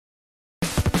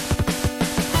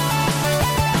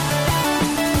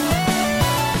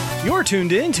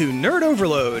tuned in to Nerd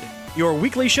Overload, your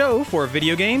weekly show for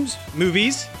video games,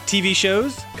 movies, TV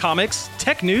shows, comics,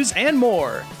 tech news, and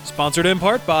more. Sponsored in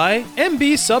part by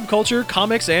MB Subculture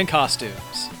Comics and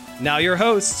Costumes. Now your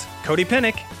hosts, Cody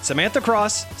Pennick, Samantha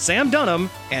Cross, Sam Dunham,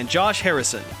 and Josh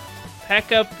Harrison.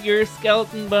 Pack up your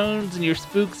skeleton bones and your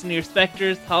spooks and your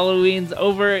specters. Halloween's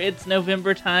over, it's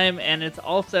November time, and it's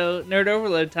also Nerd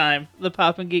Overload time, the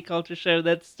pop and geek culture show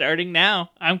that's starting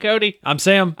now. I'm Cody. I'm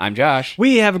Sam. I'm Josh.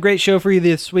 We have a great show for you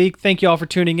this week. Thank you all for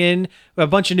tuning in. We have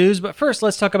a bunch of news, but first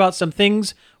let's talk about some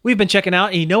things we've been checking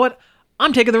out. And you know what?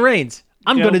 I'm taking the reins.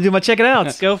 I'm going to do my check it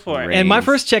outs. Go for it. And my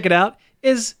first check it out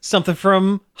is something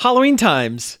from Halloween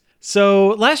Times.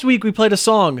 So last week we played a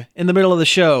song in the middle of the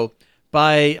show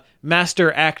by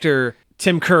master actor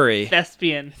Tim Curry.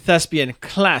 Thespian.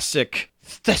 Classic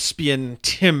thespian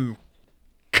Tim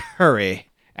Curry.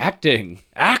 Acting.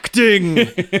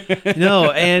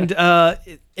 No, and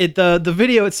the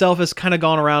video itself has kind of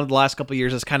gone around the last couple of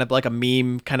years as kind of like a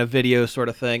meme kind of video sort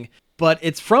of thing. But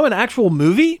it's from an actual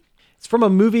movie. It's from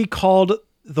a movie called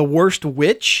The Worst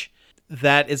Witch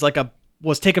that is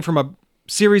was taken from a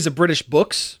series of British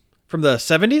books from the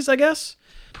 70s, I guess.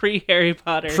 Pre-Harry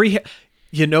Potter.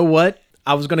 You know what?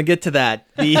 I was going to get to that.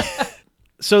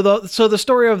 So the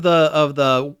story of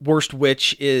the Worst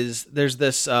Witch is there's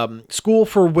this school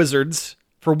for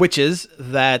witches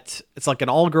that it's like an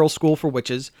all-girls school for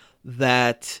witches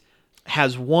that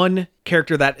has one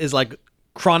character that is like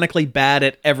chronically bad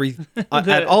at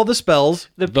at all the spells.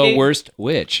 The Worst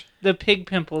Witch. The Pig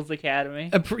Pimples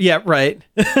Academy. Yeah, right.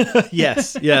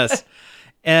 yes.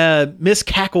 Miss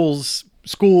Cackle's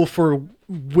School for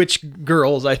Witch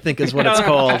Girls, I think is what it's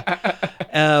called.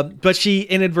 But she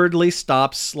inadvertently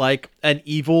stops like an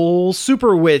evil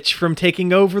super witch from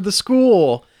taking over the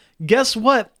school. Guess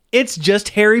what? It's just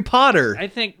Harry Potter. I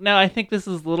think this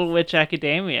is Little Witch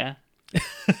Academia.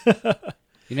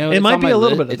 You know, it might be a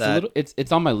little bit of that.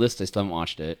 It's on my list. I still haven't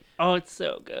watched it. Oh, it's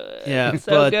so good. Yeah, it's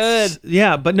so good.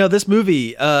 Yeah, but no, this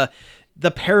movie,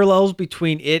 the parallels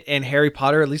between it and Harry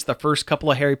Potter, at least the first couple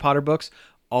of Harry Potter books,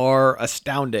 are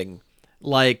astounding.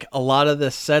 Like, a lot of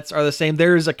the sets are the same.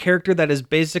 There is a character that is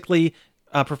basically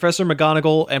Professor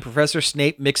McGonagall and Professor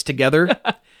Snape mixed together.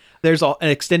 There's an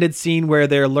extended scene where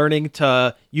they're learning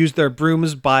to use their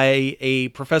brooms by a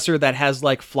professor that has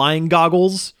like flying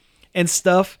goggles and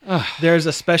stuff. There's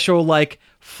a special like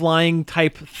flying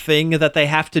type thing that they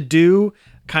have to do,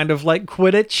 kind of like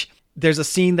Quidditch. There's a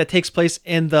scene that takes place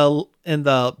in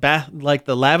the bath, like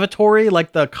the lavatory,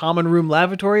 like the common room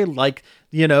lavatory, like,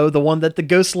 you know, the one that the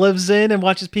ghost lives in and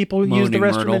watches people use the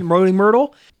restroom in Moaning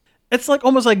Myrtle. It's like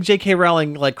almost like J.K.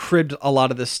 Rowling like cribbed a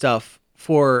lot of this stuff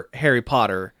for Harry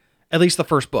Potter, at least the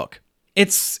first book.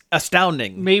 It's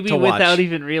astounding. Maybe to watch. without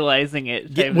even realizing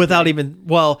it. But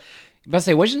I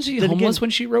say, wasn't she homeless when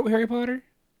she wrote Harry Potter?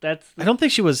 I don't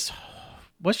think she was.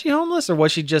 Was she homeless or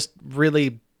was she just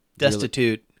really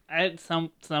destitute?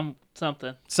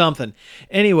 Something.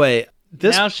 Anyway,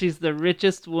 now she's the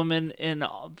richest woman in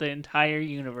the entire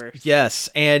universe. Yes,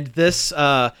 and this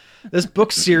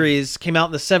book series came out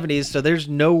in the 70s,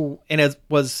 so and it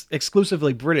was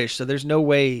exclusively British, so there's no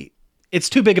way. It's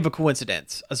too big of a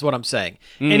coincidence, is what I'm saying.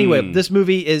 Anyway, this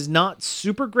movie is not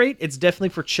super great. It's definitely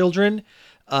for children.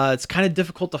 It's kind of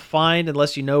difficult to find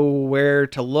unless you know where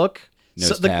to look.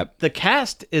 So the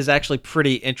cast is actually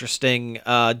pretty interesting.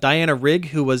 Diana Rigg,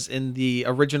 who was in the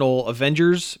original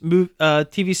Avengers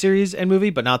TV series and movie,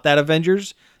 but not that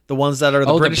Avengers. The ones that are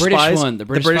the British spies. The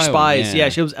British spies. One, yeah,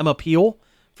 she was Emma Peel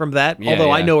from that. Yeah, although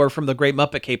I know her from the Great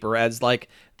Muppet Caper as like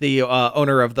the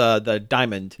owner of the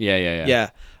Diamond. Yeah.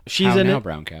 She's in it.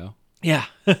 Brown cow. Yeah.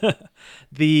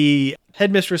 The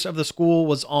headmistress of the school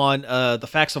was on The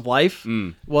Facts of Life.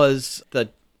 Was the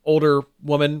older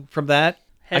woman from that.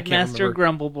 Headmaster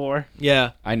Grumblebore.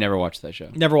 Yeah. I never watched that show.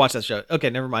 Never watched that show. Okay,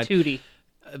 never mind. Tootie.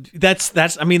 That's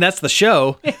the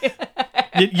show.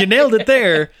 you nailed it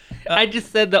there. I just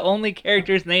said the only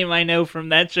character's name I know from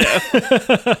that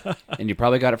show. And you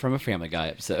probably got it from a Family Guy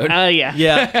episode. Oh, yeah.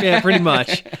 Yeah, pretty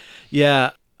much.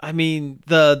 Yeah. I mean,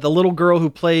 the little girl who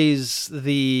plays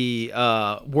the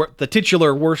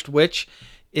titular Worst Witch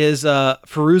is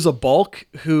Fairuza Balk,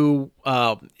 who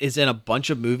is in a bunch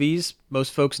of movies.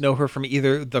 Most folks know her from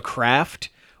either The Craft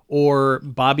or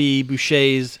Bobby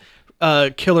Boucher's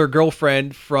killer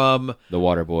girlfriend from The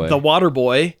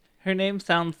Waterboy. Her name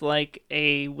sounds like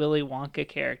a Willy Wonka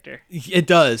character. It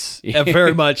does.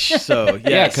 Very much so. Yes.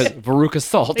 Yeah, because Veruca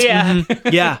Salt. Yeah.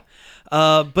 Yeah.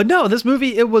 But no, this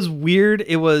movie, it was weird.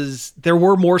 There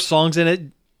were more songs in it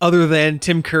other than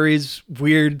Tim Curry's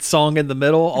weird song in the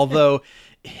middle, although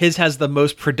his has the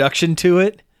most production to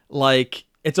it. Like,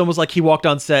 it's almost like he walked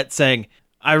on set saying,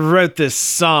 I wrote this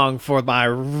song for my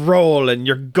role, and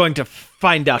you're going to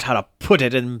find out how to put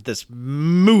it in this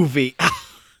movie.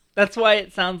 That's why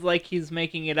it sounds like he's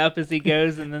making it up as he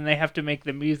goes, and then they have to make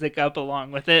the music up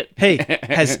along with it. Hey,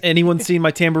 has anyone seen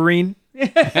my tambourine?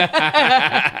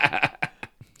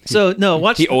 So, no,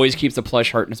 watch... He always keeps a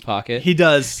plush heart in his pocket. He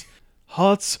does.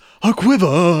 Hearts a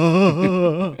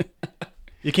quiver.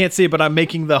 You can't see it, but I'm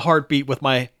making the heartbeat with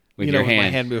my... With your hand. With my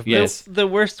hand movement. Yes. The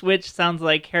Worst Witch sounds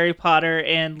like Harry Potter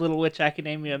and Little Witch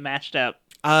Academia mashed up.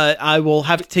 I will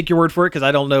have to take your word for it because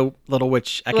I don't know Little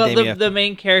Witch Academia. Well, the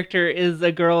main character is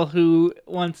a girl who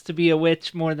wants to be a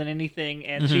witch more than anything,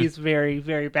 and she's very,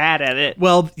 very bad at it.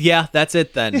 Well, yeah, that's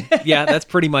it then. Yeah, that's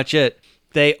pretty much it.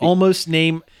 They almost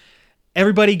name...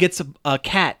 Everybody gets a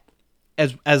cat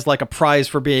as like a prize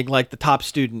for being like the top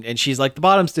student, and she's like the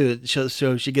bottom student,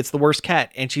 so she gets the worst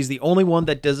cat, and she's the only one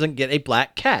that doesn't get a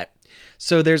black cat.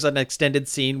 So there's an extended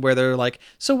scene where they're like,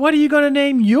 so what are you going to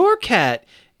name your cat?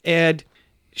 And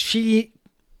she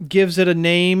gives it a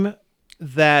name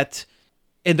that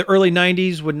in the early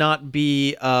 90s would not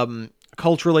be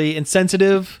culturally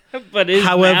insensitive, But is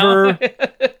however,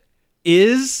 now.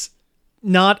 is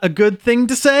not a good thing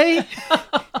to say.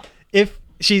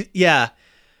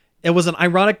 It was an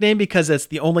ironic name because it's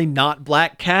the only not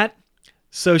black cat.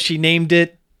 So she named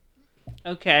it.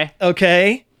 Okay.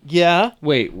 Okay. Yeah.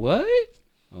 Wait, what?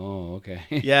 Oh, okay.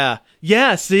 Yeah.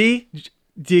 Yeah. See,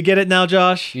 do you get it now,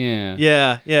 Josh? Yeah.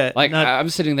 Yeah. Yeah. Like I'm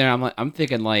sitting there, I'm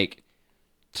thinking like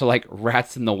to like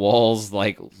Rats in the Walls,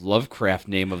 like Lovecraft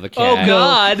name of the cat. Oh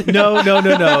God.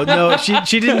 No.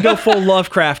 She didn't go full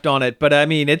Lovecraft on it, but I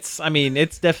mean, it's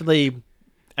definitely,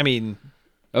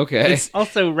 Okay.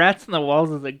 Also, Rats in the Walls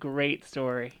is a great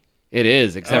story. It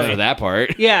is, except for that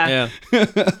part. Yeah. yeah.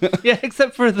 Yeah,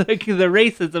 except for the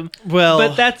racism. Well,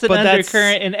 but that's an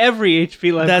undercurrent in every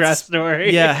H.P. Lovecraft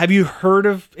story. Yeah. Have you heard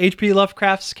of H.P.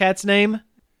 Lovecraft's cat's name?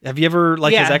 Have you ever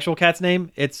his actual cat's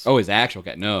name? It's his actual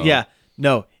cat. No. Yeah.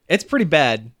 No. It's pretty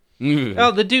bad.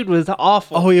 Oh, the dude was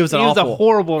awful. Oh, he was a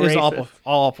horrible racist. He was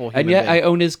awful. And yet I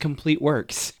own his complete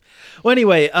works. Well,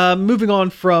 anyway, moving on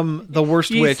from the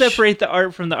Worst Witch. You separate the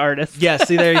art from the artist. Yeah,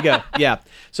 see, there you go. Yeah.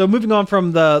 So moving on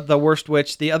from the Worst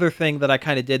Witch, the other thing that I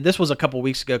kind of did, this was a couple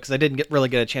weeks ago because I didn't really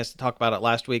get a chance to talk about it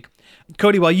last week.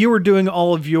 Cody, while you were doing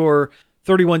all of your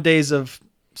 31 days of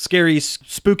scary,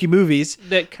 spooky movies.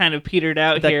 That kind of petered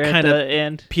out here at the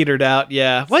end. Petered out,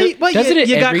 yeah. Well, you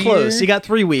got close. You got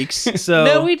 3 weeks. So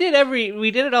no, we did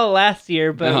it all last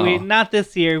year, but not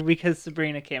this year because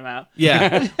Sabrina came out.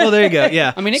 Yeah. Well, there you go.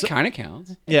 Yeah. I mean, it kind of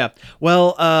counts. Yeah.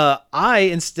 Well, I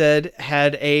instead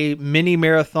had a mini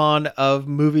marathon of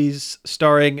movies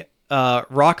starring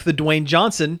Rock the Dwayne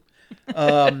Johnson.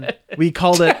 We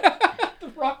called it The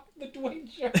Rock the Dwayne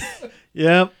Johnson.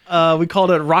 Yeah, we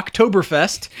called it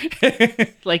Rocktoberfest.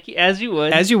 Like, as you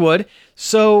would. As you would.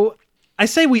 So, I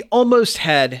say we almost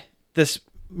had this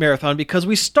marathon because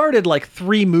we started like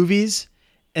 3 movies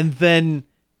and then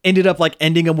ended up like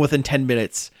ending them within 10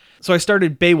 minutes. So, I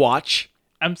started Baywatch.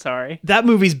 I'm sorry. That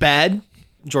movie's bad.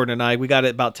 Jordan and I, we got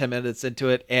it about 10 minutes into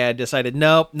it and decided,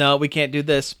 no, we can't do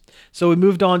this. So we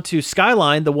moved on to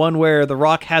Skyline, the one where The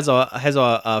Rock has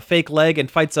a fake leg and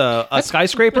fights a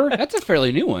skyscraper. That's a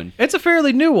fairly new one. It's a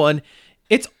fairly new one.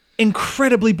 It's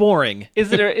incredibly boring.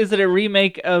 Is it a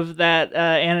remake of that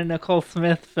Anna Nicole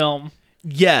Smith film?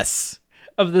 Yes.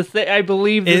 Of I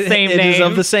believe the same name. It is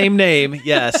of the same name,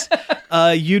 yes.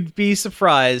 You'd be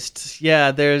surprised.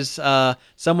 Yeah, there's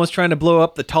someone's trying to blow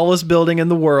up the tallest building in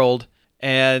the world,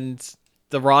 and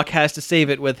The Rock has to save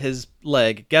it with his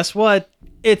leg. Guess what?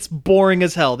 It's boring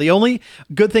as hell. The only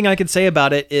good thing I can say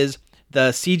about it is the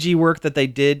CG work that they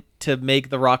did to make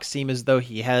The Rock seem as though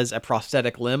he has a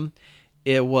prosthetic limb.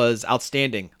 It was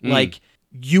outstanding. Like,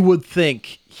 you would think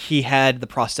he had the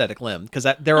prosthetic limb because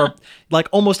there are like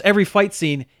almost every fight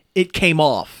scene, it came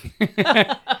off.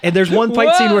 And there's one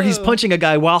fight scene where he's punching a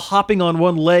guy while hopping on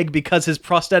one leg because his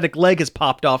prosthetic leg has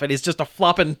popped off and he's just a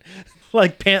flopping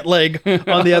like pant leg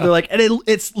on the other leg. And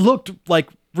it's looked like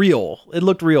real. It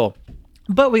looked real.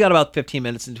 But we got about 15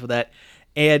 minutes into that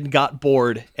and got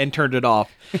bored and turned it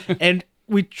off. And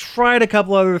we tried a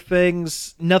couple other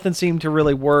things. Nothing seemed to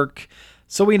really work.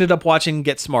 So we ended up watching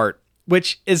Get Smart,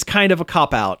 which is kind of a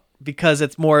cop-out because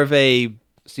it's more of a...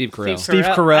 Steve Carell. Steve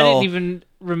Carell. I didn't even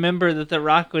remember that The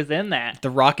Rock was in that. The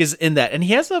Rock is in that. And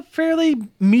he has a fairly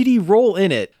meaty role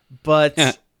in it. But,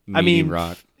 I mean...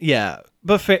 Rock. Yeah.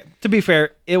 But to be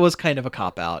fair, it was kind of a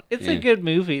cop-out. It's a good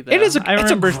movie, though. It's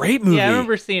a great movie. Yeah, I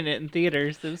remember seeing it in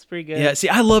theaters. It was pretty good. Yeah, see,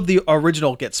 I love the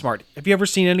original Get Smart. Have you ever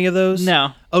seen any of those?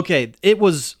 No. Okay, it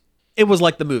was It was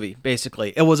like the movie,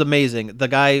 basically. It was amazing. The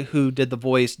guy who did the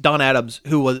voice, Don Adams,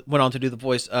 went on to do the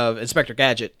voice of Inspector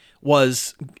Gadget,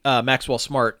 was Maxwell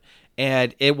Smart,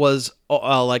 and it was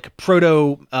like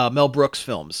proto Mel Brooks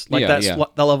films, like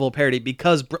that level of parody,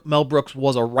 because Mel Brooks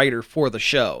was a writer for the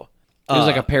show. It was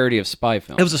like a parody of spy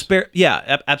films. It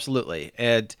was absolutely,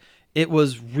 and it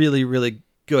was really, really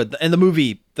good. And the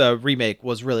movie, the remake,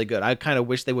 was really good. I kind of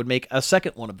wish they would make a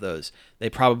second one of those. They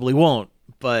probably won't,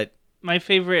 but my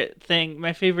favorite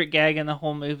gag in the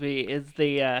whole movie is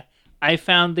the I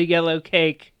found the yellow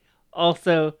cake.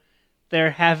 Also, they're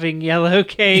having yellow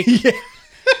cake.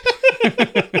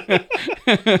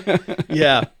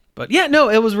 Yeah. But yeah, no,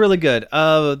 it was really good.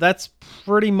 That's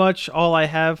pretty much all I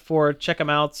have for check 'em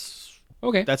outs.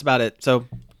 Okay. That's about it. So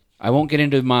I won't get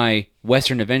into my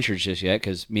Western Adventures just yet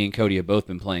because me and Cody have both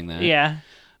been playing that. Yeah.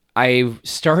 I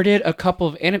started a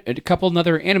couple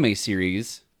other anime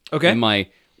series. Okay. In my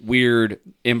weird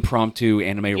impromptu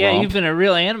anime Yeah, romp. you've been a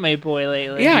real anime boy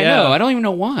lately. Yeah, I know. I don't even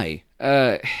know why.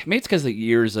 Maybe it's because of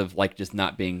years of like just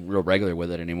not being real regular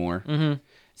with it anymore. Mm-hmm.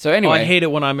 So anyway, I hate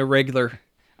it when I'm irregular.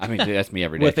 I mean, that's me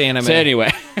every day With anime. So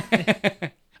anyway,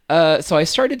 so I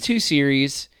started 2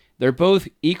 series. They're both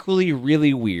equally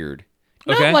really weird.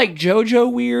 Okay. Not like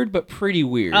JoJo weird, but pretty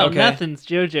weird. Oh, Okay. nothing's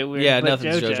JoJo weird. Yeah, but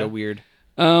nothing's JoJo weird.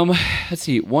 Let's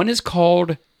see. One is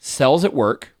called Cells at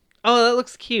Work. Oh, that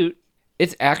looks cute.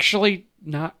 It's actually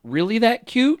not really that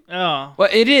cute. Oh. Well,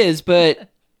 it is, but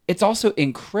it's also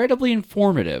incredibly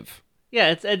informative.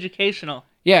 Yeah, it's educational.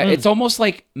 Yeah, it's almost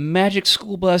like Magic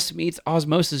School Bus meets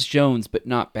Osmosis Jones, but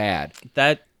not bad.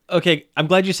 Okay, I'm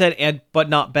glad you said but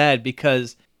not bad,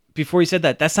 because before you said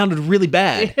that sounded really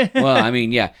bad. Well, I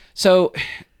mean, yeah. So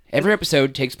every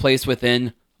episode takes place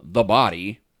within the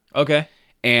body, Okay.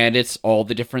 and it's all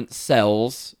the different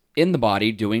cells in the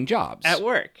body doing jobs. At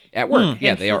work. At work. Yeah,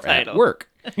 Hence they the are at title. work.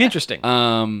 Interesting.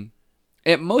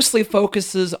 It mostly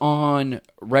focuses on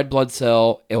red blood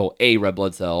cell, a red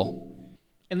blood cell.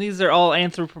 And these are all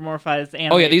anthropomorphized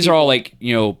anime. Oh yeah, these are people all like,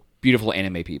 beautiful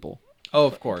anime people. Oh,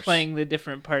 of course. playing the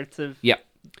different parts of. Yeah.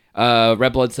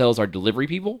 Red blood cells are delivery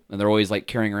people, and they're always like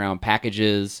carrying around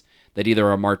packages that either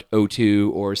are marked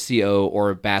O2 or CO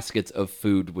or baskets of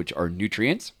food, which are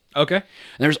nutrients. Okay. And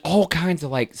there's all kinds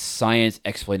of like science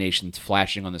explanations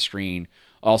flashing on the screen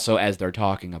also as they're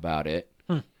talking about it.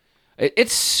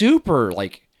 It's super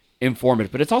like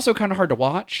informative, but it's also kind of hard to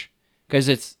watch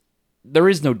because there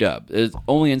is no dub. It's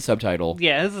only in subtitle.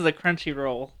 Yeah, this is a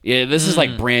Crunchyroll. Yeah, this is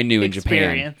like brand new in Japan.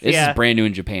 Experience, This yeah. is brand new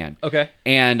in Japan. Okay.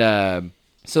 And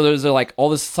so there's like all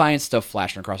this science stuff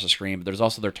flashing across the screen, but there's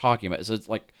also they're talking about it. So it's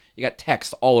like you got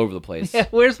text all over the place. Yeah,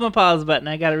 where's my pause button?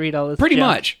 I gotta read all this. Pretty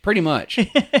junk. much.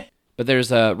 But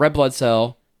there's a red blood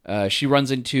cell. She runs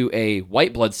into a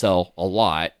white blood cell a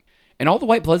lot, and all the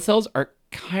white blood cells are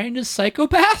kind of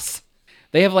psychopaths.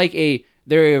 They have like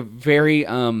they're very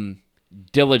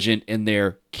diligent in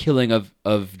their killing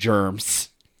of germs.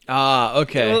 Ah,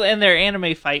 okay. Well, and they're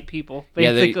anime fight people,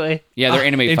 Yeah, basically. they're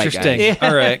anime fight Interesting. guys.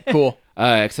 All right, cool.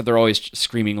 Except they're always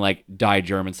screaming like die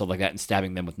germ and stuff like that and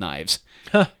stabbing them with knives.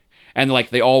 And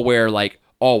like they all wear like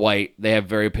all white. They have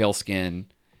very pale skin,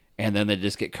 and then they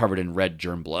just get covered in red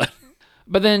germ blood.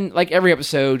 But then like every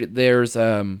episode, there's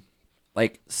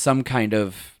like some kind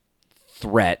of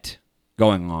threat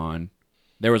going on.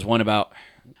 There was one about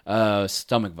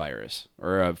stomach virus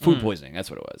or food poisoning. That's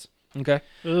what it was. Okay.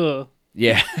 Ugh.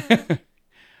 Yeah.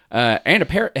 And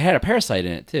it had a parasite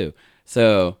in it too.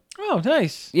 So Oh,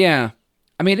 nice. yeah,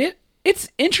 I mean it's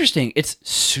interesting. It's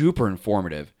super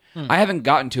informative. I haven't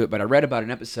gotten to it, but I read about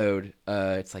an episode.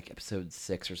 It's like episode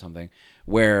 6 or something,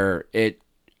 where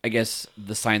I guess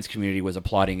the science community was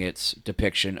applauding its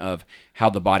depiction of how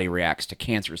the body reacts to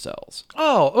cancer cells.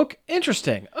 Oh, okay.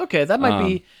 Interesting. Okay, that might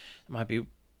be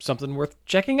something worth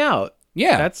checking out.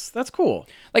 Yeah, That's cool.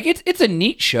 like it's a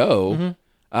neat show.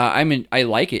 I mean, I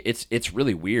like it. It's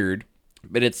really weird,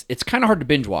 but it's kind of hard to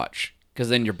binge watch because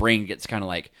then your brain gets kind of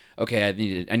like, okay,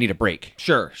 I need a break.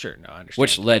 Sure. No, I understand.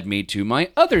 Which led me to my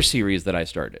other series that I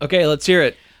started. Okay, let's hear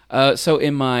it. So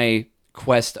in my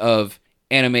quest of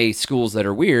anime schools that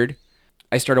are weird,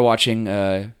 I started watching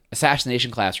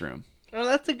Assassination Classroom. Well,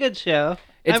 that's a good show.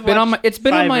 It's I've been on watched my- it's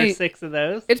been on 5 my- or 6 of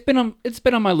those. It's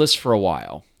been on my list for a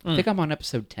while. I think I'm on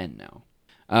episode 10 now.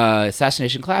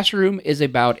 Assassination Classroom is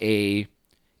about a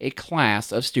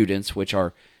class of students which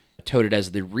are touted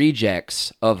as the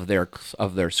rejects of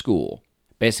their school.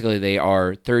 Basically, they're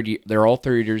all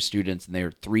third year students, and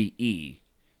they're 3E.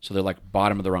 So they're like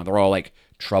bottom of the rung. They're all like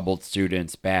troubled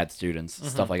students, bad students,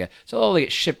 stuff like that. So they'll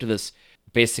get shipped to this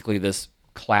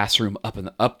classroom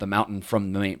up the mountain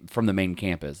from the main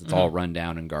campus. It's all run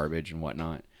down and garbage and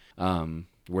whatnot.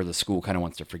 where the school kind of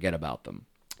wants to forget about them.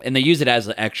 And they use it as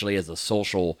a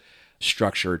social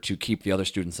structure to keep the other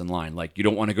students in line. Like, you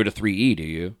don't want to go to 3E, do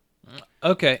you?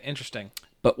 Okay, interesting.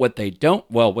 But what they don't,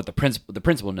 well, what the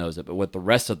principal knows it, but what the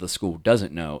rest of the school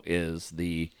doesn't know is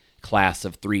the class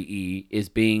of 3E is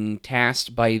being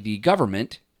tasked by the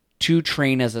government to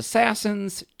train as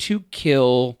assassins to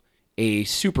kill a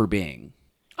super being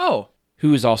Oh.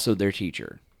 who is also their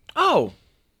teacher. Oh.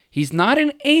 He's not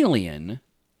an alien,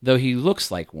 though he looks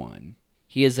like one.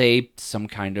 He is some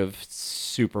kind of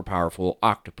super powerful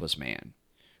octopus man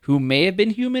who may have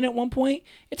been human at one point.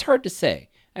 It's hard to say.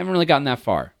 I haven't really gotten that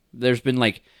far. There's been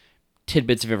like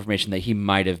tidbits of information that he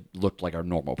might have looked like a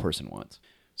normal person once.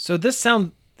 So this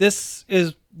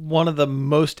is one of the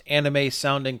most anime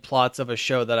sounding plots of a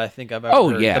show that I think I've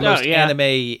ever heard. Yeah. The most Oh, yeah.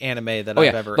 anime that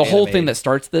I've ever The whole animated. thing that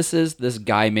starts this is this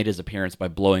guy made his appearance by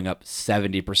blowing up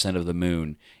 70% of the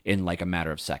moon in like a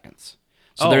matter of seconds.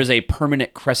 So there's a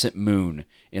permanent crescent moon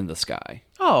in the sky.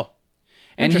 Oh.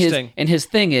 And Interesting. His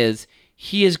thing is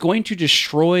he is going to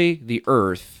destroy the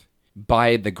Earth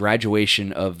by the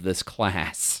graduation of this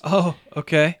class Oh,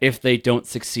 okay. if they don't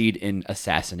succeed in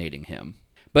assassinating him.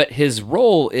 But his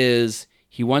role is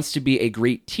he wants to be a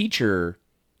great teacher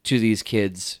to these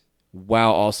kids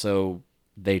while also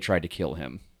they try to kill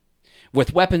him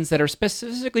with weapons that are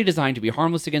specifically designed to be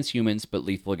harmless against humans but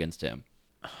lethal against him.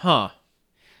 Huh.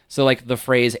 So like the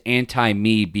phrase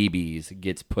anti-me BBs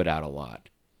gets put out a lot.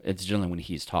 It's generally when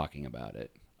he's talking about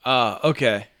it.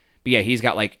 Okay. But yeah, he's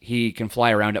got like, he can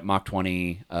fly around at Mach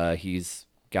 20. He's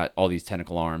got all these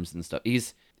tentacle arms and stuff.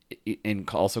 He's and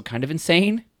also kind of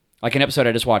insane. Like an episode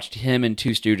I just watched, him and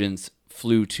two students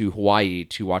flew to Hawaii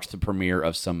to watch the premiere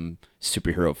of some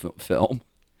superhero film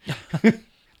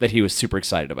that he was super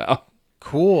excited about.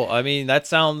 Cool. I mean, that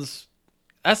sounds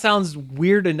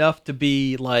weird enough to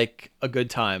be like a good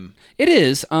time. It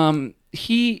is.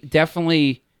 He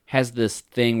definitely has this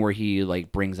thing where he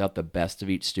like brings out the best of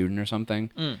each student or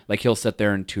something. Like he'll sit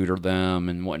there and tutor them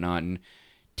and whatnot and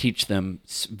teach them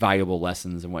valuable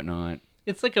lessons and whatnot.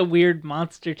 It's like a weird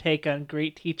monster take on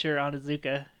Great Teacher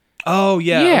Onizuka. Oh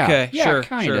yeah. Okay. Yeah, Sure.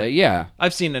 kind of. Sure. Yeah.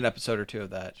 I've seen an episode or two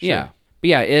of that. Sure. Yeah. But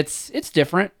yeah, it's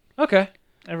different. Okay.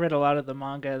 I read a lot of the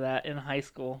manga of that in high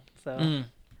school. So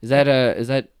Is that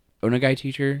Onagai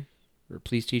teacher or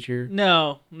police teacher?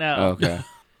 no, Oh, okay.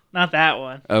 not that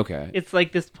one. Okay. It's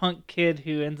like this punk kid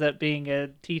who ends up being a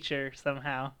teacher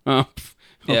somehow. Oh,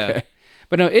 okay. Yeah.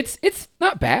 But no, it's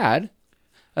not bad.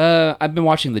 I've been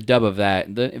watching the dub of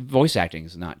that. The voice acting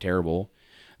is not terrible,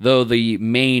 though the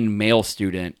main male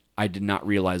student I did not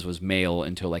realize was male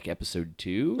until like episode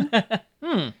 2.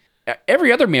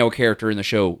 Every other male character in the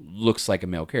show looks like a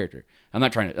male character. I'm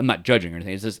not judging or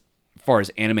anything. It's just as far as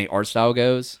anime art style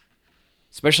goes,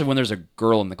 especially when there's a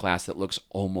girl in the class that looks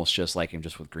almost just like him,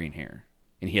 just with green hair,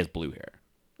 and he has blue hair.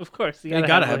 Of course, You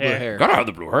gotta have blue hair. Gotta have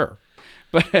the blue hair.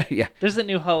 But yeah, There's a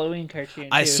new Halloween cartoon.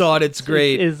 I too. saw it. It's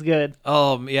great. It's good.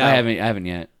 Yeah. I haven't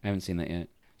yet. I haven't seen that yet.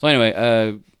 So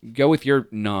anyway, go with your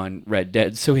non-Red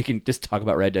Dead, so we can just talk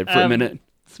about Red Dead for a minute.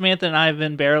 Samantha and I have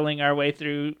been barreling our way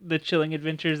through the chilling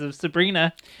adventures of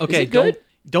Sabrina. Okay. Is it good?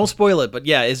 Don't spoil it. But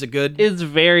yeah, is it good? It's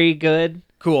very good.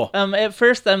 Cool. At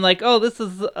first I'm like, oh, this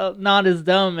is not as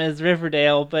dumb as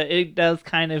Riverdale, but it does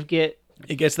kind of get.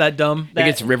 It gets that dumb. It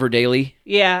gets Riverdale-y.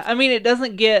 Yeah, I mean, it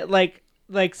doesn't get like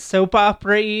soap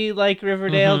opera-y like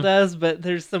Riverdale does, but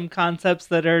there's some concepts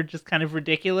that are just kind of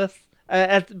ridiculous.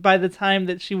 By the time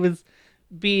that she was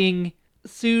being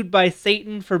sued by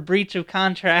Satan for breach of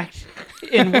contract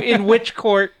in witch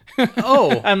court,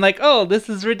 Oh. I'm like, oh, this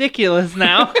is ridiculous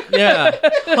now. Yeah.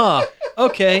 Huh.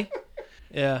 Okay.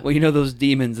 Yeah. Well, you know those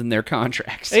demons in their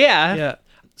contracts. Yeah. Yeah.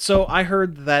 So I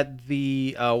heard that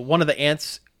the one of the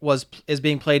ants is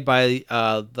being played by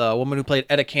the woman who played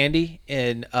Etta Candy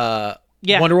in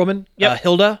Wonder Woman. Yep.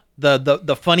 Hilda,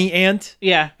 the funny ant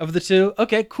Yeah. of the two.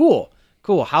 Okay, cool.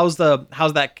 How's the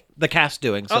cast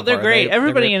doing? So Oh, they're far? great. They're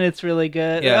Everybody great? in it's really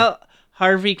good. Yeah. Well,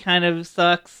 Harvey kind of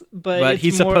sucks, but But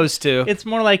he's more, supposed to. It's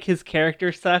more like his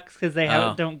character sucks because they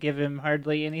Oh. don't give him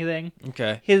hardly anything.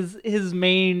 Okay. His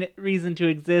main reason to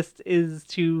exist is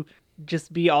to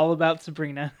just be all about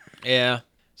Sabrina. Yeah.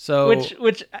 So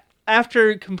Which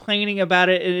after complaining about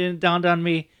it, it dawned on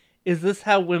me: is this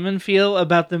how women feel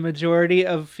about the majority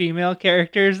of female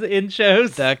characters in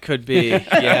shows? that could be.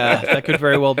 Yeah, that could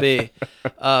very well be.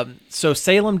 So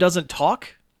Salem doesn't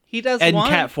talk. He does in one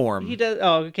cat form. He does.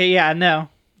 Oh, okay, yeah, no.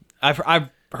 I've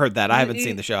heard that. I haven't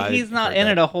seen the show. He's not I've in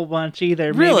heard it a whole bunch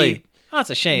either. that. Really? Maybe, Oh, that's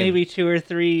a shame. maybe 2 or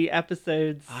 3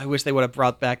 episodes. I wish they would have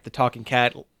brought back the talking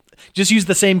cat. just use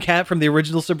the same cat from the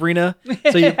original Sabrina.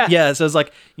 So so it's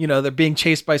like, they're being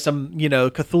chased by some,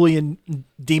 Cthulhian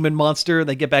demon monster.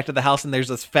 They get back to the house and there's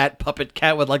this fat puppet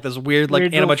cat with like this weird like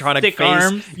little animatronic stick face.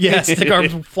 arms. Yeah, stick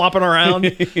arms flopping around.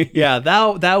 Yeah,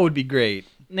 that would be great.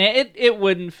 Nah, it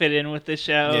wouldn't fit in with the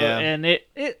show, Yeah. and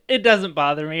it doesn't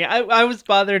bother me. I was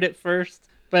bothered at first,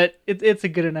 but it's a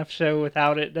good enough show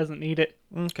without it. Doesn't need it.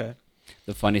 Okay.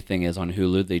 The funny thing is, on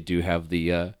Hulu, they do have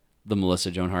the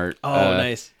Melissa Joan Hart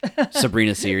Nice. Sabrina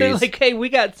They're series. like, hey, we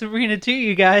got Sabrina too,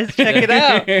 you guys. Check it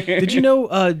out. Did you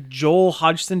know Joel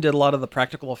Hodgson did a lot of the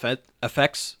practical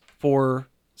effects for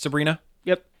Sabrina?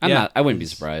 Yep, I wouldn't be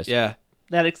surprised. Yeah.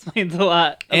 that explains a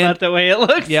lot And- about the way it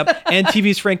looks. Yep. And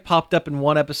TV's Frank popped up in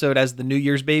one episode as the New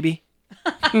Year's baby.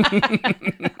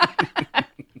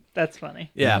 That's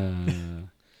funny. Yeah.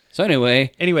 So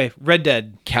anyway, Anyway, Red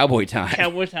Dead. cowboy time.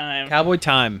 Cowboy time. Cowboy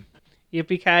time.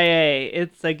 Yippee-ki-yay.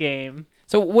 It's a game.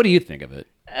 So what do you think of it?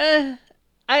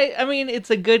 I mean, it's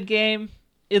a good game.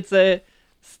 It's a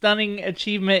stunning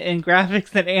achievement in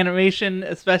graphics and animation,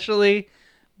 especially.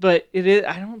 But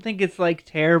I don't think it's like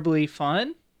terribly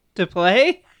fun to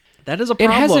play. That is a It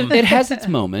problem. has its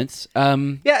moments.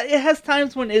 Yeah, it has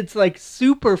times when it's like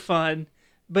super fun,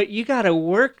 but you gotta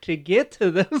work to get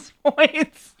to those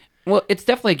points. Well, it's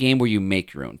definitely a game where you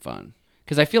make your own fun,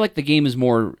 because I feel like the game is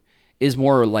more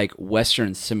like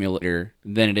Western simulator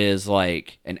than it is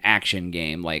like an action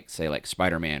game, like say like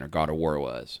Spider-Man or God of War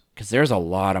was, because there's a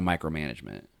lot of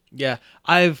micromanagement. Yeah,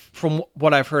 from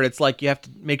what I've heard, it's like you have to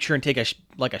make sure and take a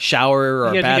shower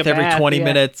or You a gotta bath take a every bath, 20 yeah.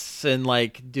 minutes and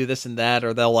like do this and that,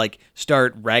 or they'll like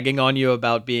start ragging on you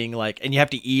about being like, and you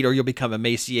have to eat or you'll become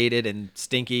emaciated and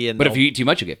stinky. And But if you eat too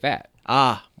much, you get fat.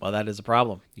 well, that is a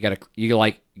problem. You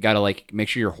gotta make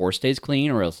sure your horse stays clean,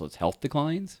 or else its health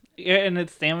declines. Yeah, and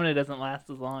its stamina doesn't last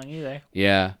as long either.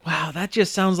 Yeah, Wow, that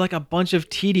just sounds like a bunch of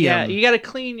tedium. Yeah, you gotta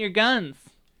clean your guns.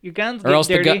 Your guns or get else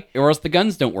dirty. the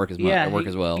guns don't work as much. Yeah, Work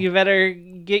as well. You better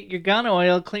get your gun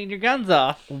oil, clean your guns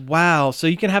off. Wow, so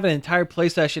you can have an entire play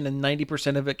session and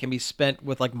 90% of it can be spent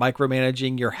with like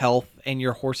micromanaging your health and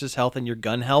your horse's health and your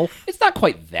gun health. It's not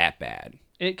quite that bad.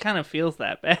 It kind of feels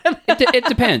that bad. It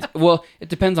depends. Well, it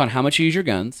depends on how much you use your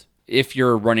guns. If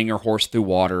you're running your horse through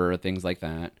water or things like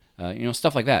that,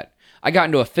 stuff like that. I got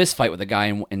into a fist fight with a guy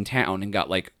in town and got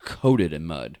like coated in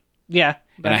mud, Yeah.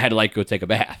 and I had to like go take a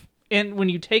bath. And when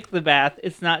you take the bath,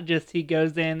 it's not just he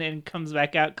goes in and comes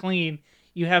back out clean.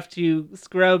 You have to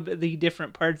scrub the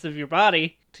different parts of your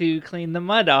body to clean the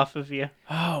mud off of you.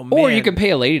 Oh man. Or you can pay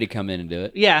a lady to come in and do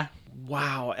it. Yeah.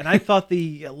 Wow, and I thought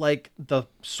the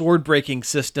sword breaking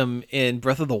system in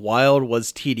Breath of the Wild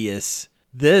was tedious.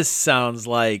 This sounds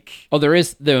like Oh,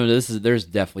 there's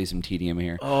definitely some tedium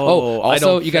here. Oh, I also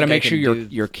don't you got to think I make sure can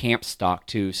do- your camp stock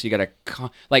too. So you got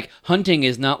to like hunting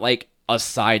is not like a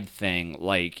side thing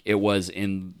like it was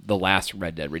in the last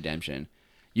Red Dead Redemption.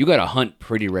 You got to hunt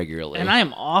pretty regularly. And I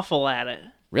am awful at it.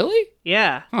 Really?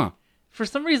 Yeah. Huh. For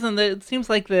some reason, it seems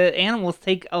like the animals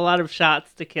take a lot of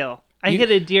shots to kill. I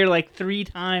hit a deer like 3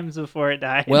 times before it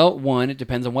died. Well, one, it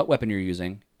depends on what weapon you're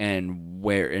using and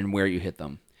where you hit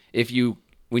them. so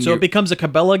it becomes a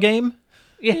Cabela game?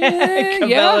 yeah,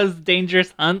 Cabela's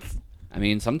dangerous hunts. I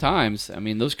mean, sometimes,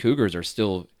 those cougars are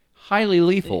still highly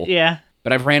lethal. Yeah.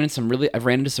 But I've ran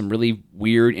into some really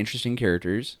weird, interesting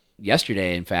characters.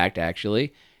 Yesterday, in fact,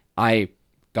 actually, I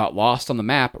got lost on the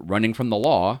map running from the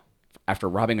law after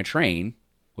robbing a train,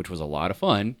 which was a lot of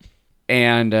fun,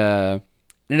 and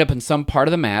ended up in some part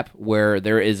of the map where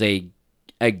there is a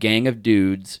gang of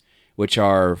dudes, which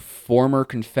are former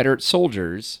Confederate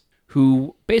soldiers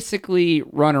who basically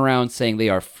run around saying they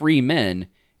are free men,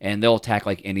 and they'll attack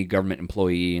like any government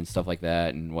employee and stuff like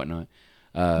that and whatnot.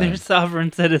 They're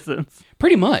sovereign citizens.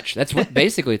 Pretty much. That's what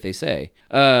basically what they say.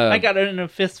 I got in a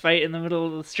fist fight in the middle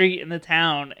of the street in the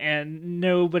town, and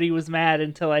nobody was mad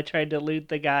until I tried to loot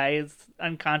the guy's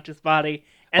unconscious body.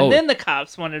 And then the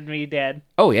cops wanted me dead.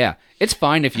 Oh yeah, it's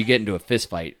fine if you get into a fist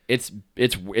fight. It's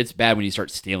bad when you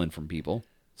start stealing from people.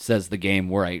 Says the game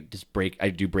where I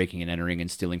do breaking and entering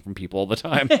and stealing from people all the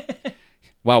time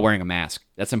while wearing a mask.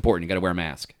 That's important. You got to wear a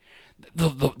mask.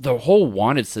 The whole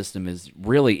wanted system is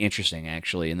really interesting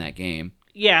actually in that game.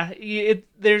 Yeah, you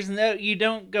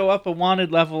don't go up a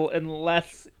wanted level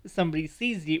unless somebody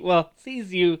sees you. Well,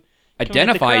 sees you, commit the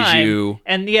Identifies crime, you.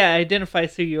 and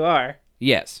identifies who you are.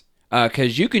 Yes.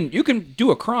 Because you can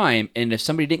do a crime, and if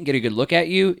somebody didn't get a good look at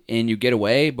you and you get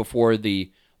away before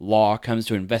the law comes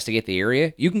to investigate the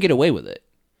area, you can get away with it.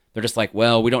 They're just like,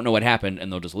 well, we don't know what happened,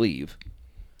 and they'll just leave.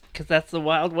 Because that's the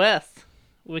Wild West.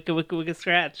 Wicka, wicka, wicka,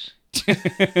 scratch.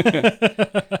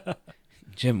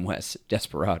 Jim West,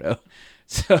 Desperado.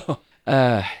 So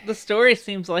The story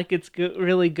seems like it's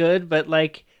really good, but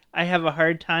like I have a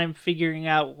hard time figuring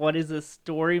out what is a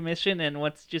story mission and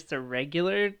what's just a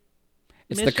regular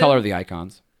It's mission. the color of the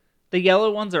icons. The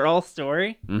yellow ones are all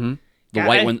story. Mm-hmm. The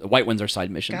God, white ones are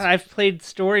side missions. God, I've played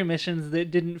story missions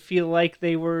that didn't feel like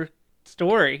they were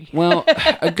story. Well,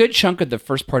 a good chunk of the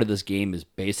first part of this game is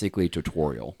basically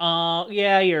tutorial. Oh,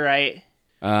 yeah, you're right.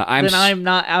 I'm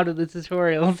not out of the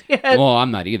tutorials yet. well,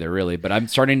 I'm not either, really, but I'm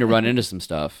starting to run into some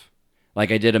stuff.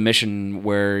 Like I did a mission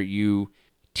where you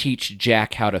teach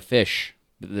Jack how to fish.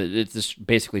 It's just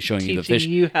basically showing you the fish.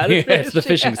 Teaching you how to Yeah, fish, it's the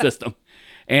fishing yeah. system.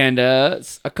 And a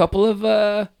couple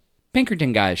of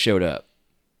Pinkerton guys showed up.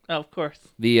 Oh, of course.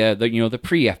 The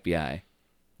pre-FBI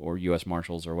or U.S.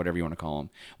 Marshals or whatever you want to call them.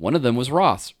 One of them was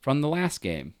Ross from the last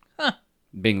game. Huh.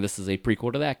 Being this is a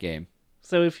prequel to that game.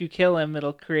 So if you kill him,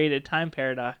 it'll create a time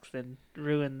paradox and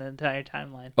ruin the entire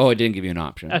timeline. Oh, it didn't give you an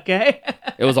option. Okay.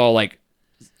 It was all like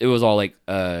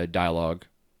dialogue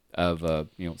of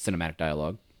cinematic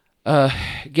dialogue.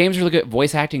 Game's really good.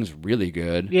 Voice acting's really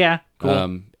good. Yeah.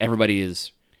 Cool. Everybody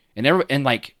is, and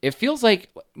like it feels like,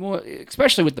 well,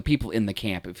 especially with the people in the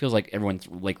camp, it feels like everyone's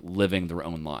like living their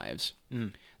own lives.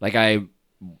 Like I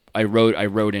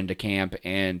rode into camp,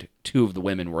 and two of the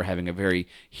women were having a very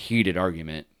heated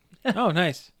argument. Oh,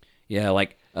 nice. Yeah,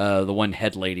 like the one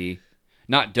head lady,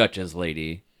 not Dutch's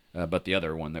lady, but the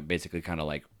other one that basically kind of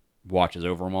like watches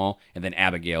over them all, and then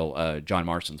Abigail, John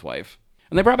Marston's wife.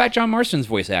 And they brought back John Marston's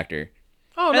voice actor.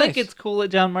 Oh, I nice. think it's cool that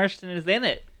John Marston is in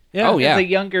it. Yeah. Oh, yeah. As a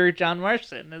younger John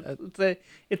Marston.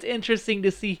 It's interesting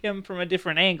to see him from a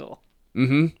different angle.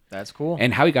 Mm-hmm. That's cool.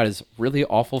 And how he got his really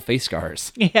awful face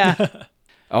scars. Yeah.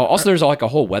 Oh, also, there's like a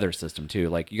whole weather system too.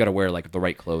 Like you got to wear like the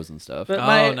right clothes and stuff.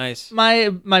 But nice.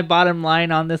 My bottom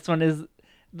line on this one is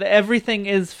everything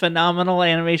is phenomenal.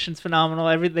 Animation's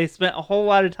phenomenal. They spent a whole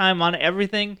lot of time on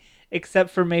everything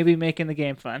except for maybe making the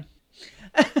game fun.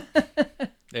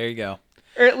 There you go.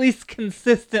 Or at least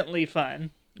consistently fun.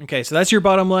 Okay, so that's your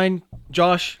bottom line,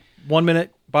 Josh. 1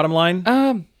 minute bottom line.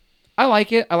 I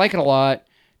like it. I like it a lot.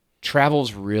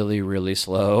 Travel's really, really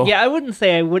slow. Yeah, I wouldn't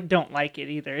say I don't like it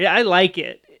either. Yeah, I like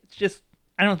it. It's just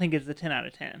I don't think it's a 10 out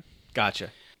of 10. Gotcha.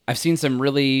 I've seen some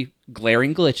really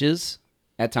glaring glitches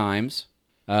at times.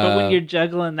 But when you're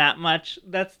juggling that much,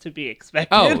 that's to be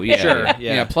expected. Oh yeah, Sure, yeah.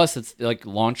 yeah. Plus, it's like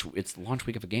launch. It's launch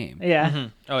week of a game. Yeah.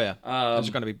 Oh yeah. There's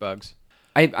going to be bugs.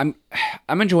 I'm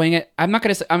enjoying it. I'm not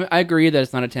gonna say. I agree that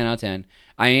it's not a 10 out of 10.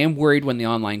 I am worried when the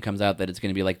online comes out that it's going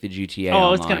to be like the GTA.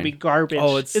 Oh, it's Online. going to be garbage.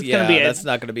 Oh, it's gonna yeah. be That's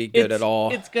not going to be good at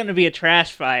all. It's going to be a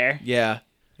trash fire. Yeah.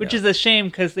 Which is a shame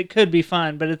because it could be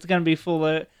fun, but it's going to be full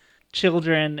of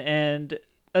children and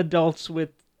adults with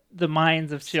the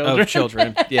minds of children. Of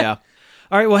children. Yeah.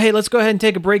 All right. Well, hey, let's go ahead and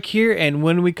take a break here, and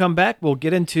when we come back, we'll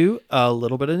get into a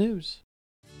little bit of news.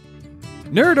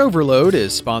 Nerd Overload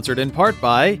is sponsored in part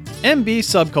by MB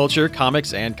Subculture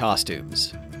Comics and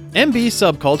Costumes. MB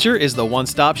Subculture is the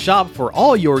one-stop shop for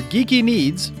all your geeky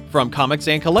needs, from comics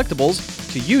and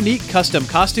collectibles to unique custom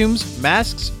costumes,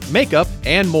 masks, makeup,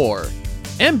 and more.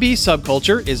 MB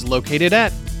Subculture is located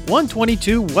at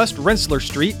 122 West Rensselaer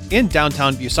Street in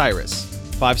downtown Bucyrus,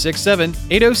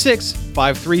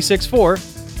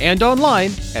 567-806-5364, and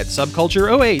online at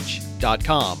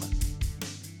subcultureoh.com.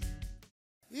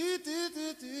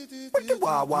 Wicked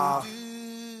wild, wild.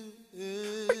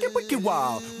 Wicked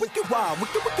wild, wicked wild,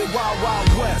 wicked wild, wild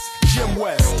west. Jim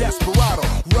West, Desperado,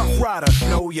 Rough Rider.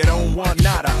 No, you don't want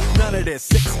nada. None of this.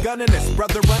 Six gunning this,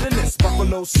 brother running this.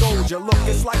 Buffalo Soldier. Look,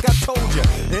 it's like I told you.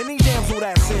 Any damsel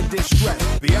that's in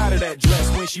distress, be out of that dress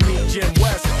when she meet Jim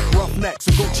West. Rough neck,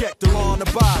 so go check the law and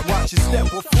abide. Watch your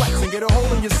step or flex and get a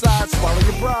hole in your side. Swallow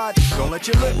your pride. Don't let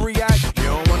your lip react. You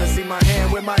don't wanna see my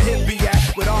hand where my hip be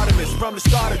at. With Artemis from the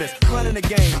start of this, running the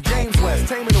game. James West,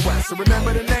 taming the West. So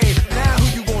remember the name. Now who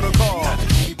you gonna call?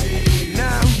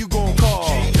 Now who you gonna call?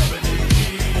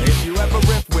 If you ever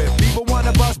riff with people one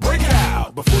of us, break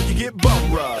out before you get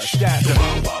bum rushed. That's the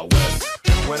Wild Wild West.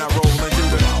 When I roll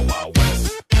into the Wild Wild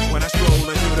West. When I stroll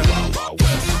into the Wild Wild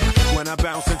West. When I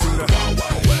bounce into the Wild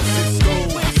Wild West. Cisco,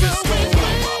 Cisco,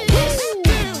 Wild Wild West.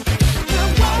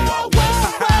 Wild Wild West.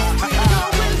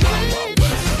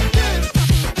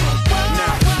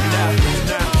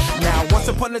 Now, once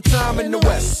upon a time in the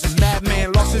West, a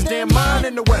madman lost his damn mind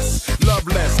in the West. Love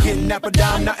less, kidnapper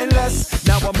down, nothing less.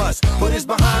 Now I must put his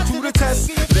behind to the test.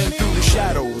 Then through the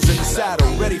shadows, in the saddle,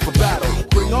 ready for battle.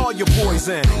 Bring all your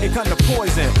poison, it kind of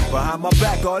poison. Behind my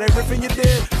back, all everything you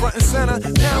did, front and center.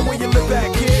 Now when you look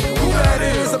back, kid, who that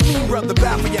is? A mean brother,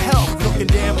 bad for your health. Looking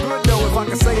damn good though, if I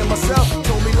can say it myself.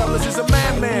 Told me Loveless is a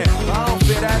madman. I don't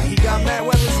fear that, he got mad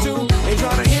weapons too. Ain't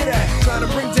trying to hear that, trying to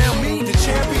bring down me, the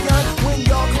champion. When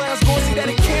y'all clowns gon' see that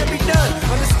it can't be done.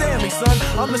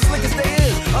 I'm the slickest they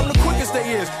is, I'm the quickest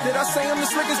they is. Did I say I'm the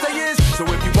slickest they is? So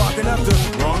if you barking up the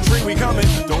wrong tree, we coming.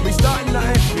 Don't be starting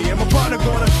nothing. Me and my partner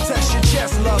gonna test your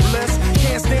chest, loveless.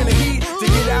 Can't stand the heat to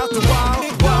get out the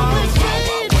wild,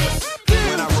 wild west.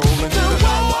 When I roll into the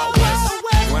wild west.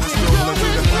 When I stroll into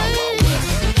the wild west.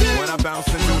 When I bounce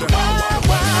into the wild west.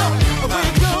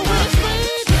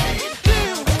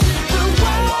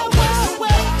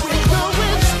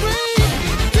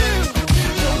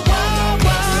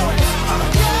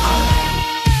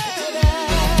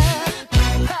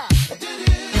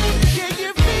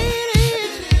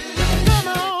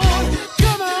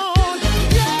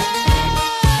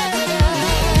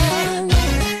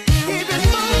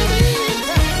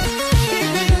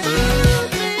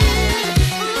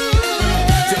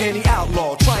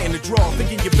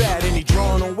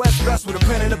 Rest with a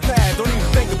pen and a pad, don't even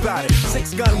think about it.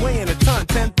 6 gun weighing a ton,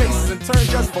 10 paces and turn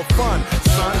just for fun.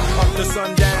 Sun up to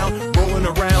sundown, rolling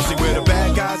around, see where the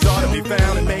bad guys are to be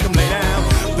found and make them lay down.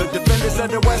 The defenders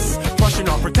of the West, crushing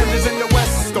all pretenders in the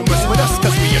West. Don't mess with us,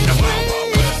 cause we in the Wild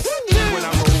Wild West. When I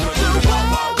roll into the Wild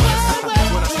Wild West, when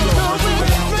I stroll into the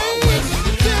Wild Wild West,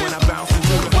 when I bounce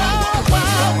into the Wild Wild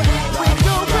West, when I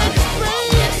roll into the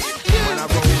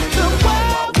Wild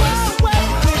Wild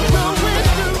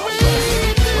West,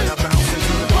 when I bounce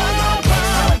into the Wild Wild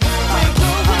West,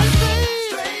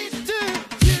 straight to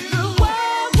the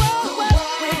Wild Wild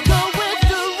West. We go with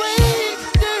the rain,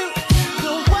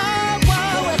 the Wild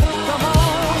Wild West. Come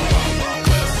on.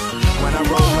 When I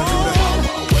roll into the Wild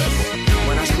Wild West,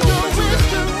 when I stroll into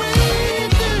the rain,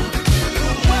 the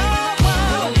Wild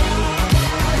Wild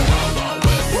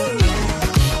West.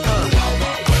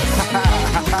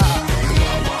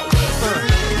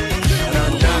 And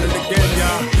I'm down it again,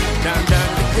 y'all. Down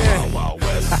it again. Wild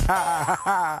West.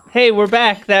 Hey, we're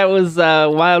back. That was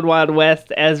Wild Wild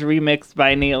West as remixed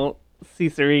by Neil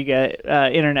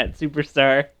Cicierega, internet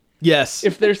superstar. Yes.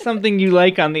 If there's something you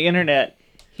like on the internet,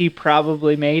 he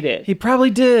probably made it. He probably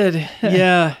did.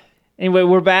 Yeah. Anyway,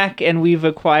 we're back and we've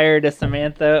acquired a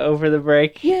Samantha over the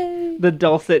break. Yay! The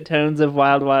dulcet tones of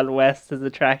Wild Wild West has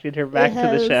attracted her back It to the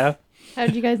has. show. How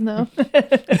did you guys know?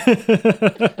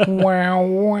 Wow,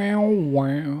 wow,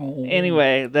 wow.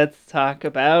 Anyway, let's talk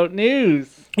about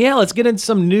news. Yeah, let's get into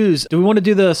some news. Do we want to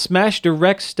do the Smash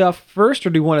Direct stuff first, or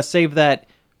do we want to save that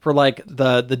for like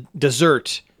the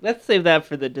dessert? Let's save that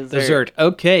for the dessert.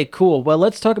 Okay, cool. Well,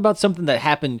 let's talk about something that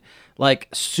happened like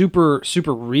super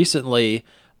recently.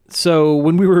 So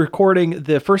when we were recording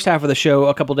the first half of the show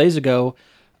a couple days ago,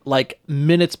 like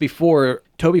minutes before,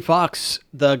 Toby Fox,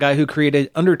 the guy who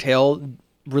created Undertale,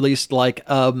 released like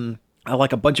a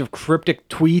bunch of cryptic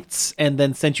tweets and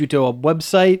then sent you to a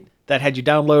website that had you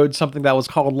download something that was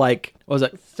called like, what was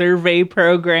it? Survey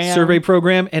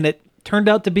program. And it turned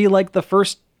out to be like the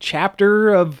first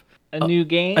chapter of A new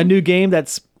game. a new game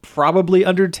that's probably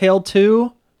Undertale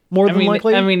 2, more than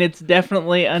likely. I mean, it's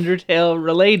definitely Undertale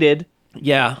related.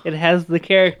 Yeah. It has the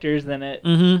characters in it.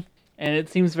 Mm-hmm. And it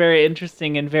seems very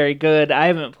interesting and very good. I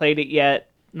haven't played it yet.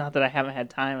 Not that I haven't had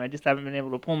time. I just haven't been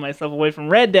able to pull myself away from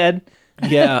Red Dead.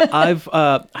 Yeah, I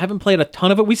haven't played a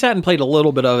ton of it. We sat and played a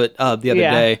little bit of it the other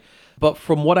day. But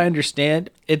from what I understand,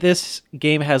 this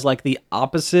game has like the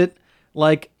opposite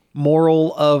like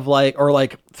moral of like, or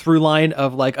like through line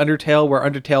of like Undertale, where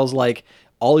Undertale's like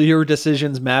all your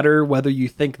decisions matter whether you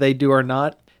think they do or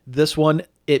not. This one,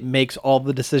 it makes all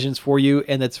the decisions for you,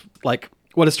 and it's like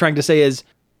what it's trying to say is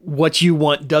what you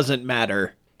want doesn't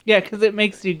matter. Yeah, because it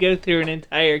makes you go through an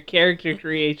entire character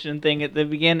creation thing at the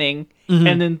beginning Mm-hmm.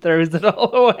 and then throws it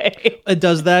all away. It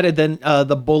does that, and then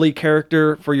the bully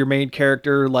character for your main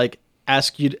character like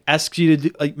asks you to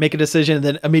do, like, make a decision, and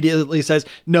then immediately says,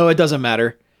 "No, it doesn't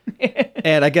matter."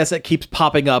 And I guess it keeps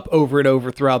popping up over and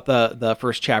over throughout the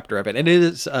first chapter of it, and it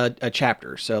is a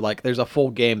chapter, so like there's a full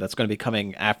game that's going to be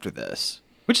coming after this,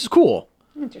 which is cool.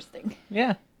 Interesting.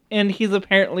 Yeah. And he's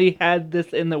apparently had this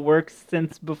in the works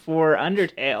since before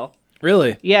Undertale.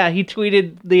 Really? Yeah, he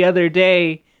tweeted the other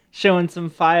day showing some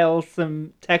files,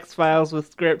 some text files with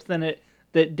scripts in it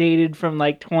that dated from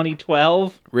like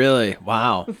 2012. Really?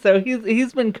 Wow. So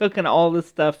he's been cooking all this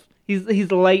stuff.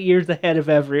 He's light years ahead of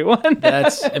everyone.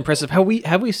 That's impressive. Have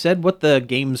we said what the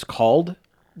game's called?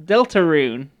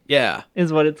 Deltarune Yeah.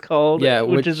 is what it's called. Yeah,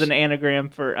 which which- is an anagram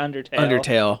for Undertale.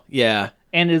 Undertale. Yeah.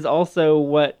 And is also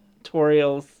what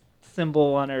Toriel's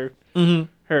symbol on her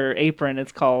apron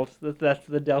is called. That's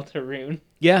the Deltarune.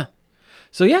 Yeah.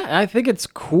 So yeah, I think it's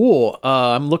cool.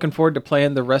 I'm looking forward to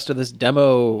playing the rest of this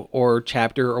demo or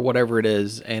chapter or whatever it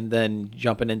is, and then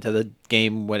jumping into the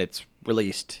game when it's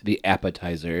released. The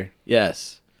appetizer.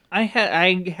 Yes. I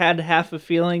had half a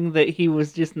feeling that he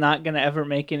was just not going to ever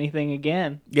make anything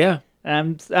again. Yeah.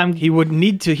 I'm He wouldn't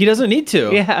need to. He doesn't need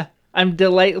to. yeah. I'm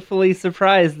delightfully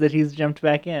surprised that he's jumped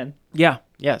back in. Yeah.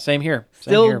 Yeah. Same here.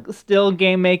 Same here. Still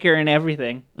game maker and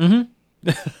everything. I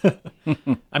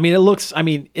mean, it looks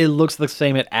the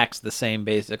same. It acts the same,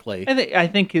 basically. I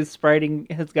think his spriting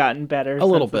has gotten better A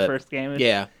little since the bit. first game.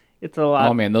 Yeah. It's a lot.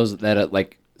 Oh man, those that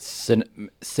like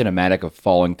cinematic of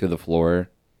falling through the floor.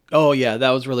 Oh yeah,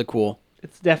 that was really cool.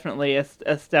 It's definitely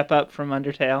a step up from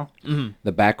Undertale.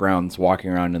 The backgrounds walking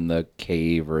around in the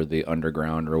cave or the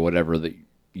underground or whatever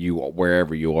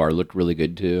wherever you are looked really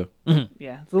good too.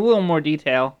 Yeah, it's a little more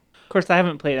detail. Of course, I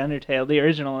haven't played Undertale, the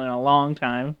original, in a long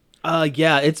time.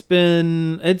 Yeah, it's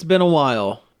been a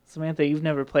while. Samantha, you've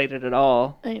never played it at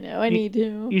all. I know. I need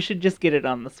to. You should just get it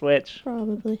on the Switch.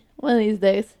 Probably. One of these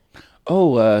days.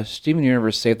 Oh, Steven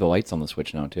Universe Save the Lights on the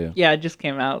Switch now too. Yeah, it just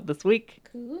came out this week,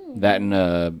 That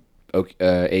and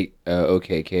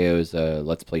OKKO's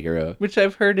Let's Play Hero. which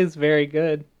I've heard is very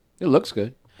good. It looks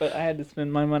good. But I had to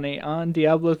spend my money on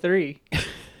Diablo 3.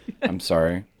 I'm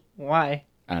sorry. Why?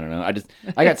 I don't know.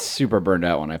 I got super burned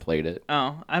out when I played it.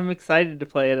 Oh, I'm excited to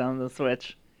play it on the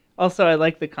Switch. Also, I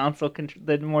like the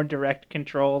the more direct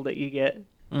control that you get.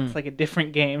 It's like a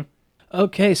different game.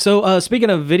 Okay, so speaking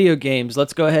of video games,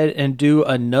 let's go ahead and do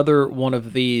another one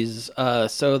of these.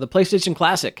 So the PlayStation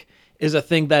Classic is a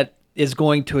thing that is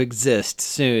going to exist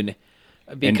soon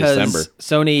because December.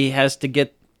 Sony has to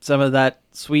get some of that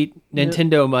sweet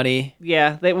Nintendo money.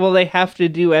 Yeah, they have to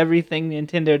do everything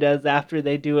Nintendo does after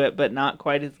they do it, but not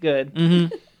quite as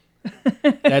good.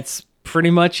 That's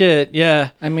pretty much it. Yeah.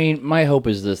 I mean, my hope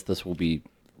is this will be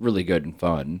really good and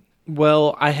fun.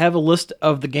 Well, I have a list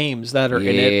of the games that are in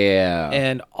it, Yeah.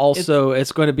 and also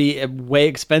it's going to be way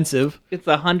expensive. It's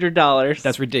 $100.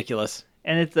 That's ridiculous.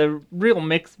 And it's a real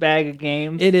mixed bag of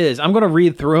games. It is. I'm going to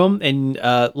read through them,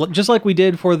 and just like we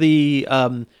did for the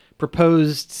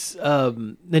proposed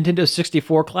Nintendo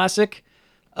 64 Classic,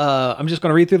 I'm just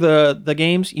going to read through the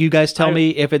games. You guys tell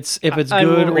me if it's I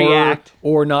good will react.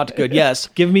 or not good. Yes,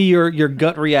 give me your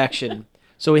gut reaction.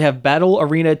 So we have Battle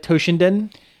Arena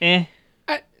Toshinden.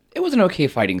 It was an okay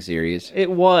fighting series.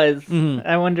 It was.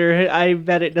 I wonder. I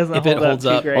bet it doesn't If it hold holds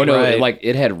up up. too great. Oh no, Right.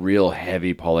 it had real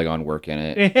heavy polygon work in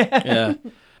it. Yeah.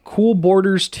 Cool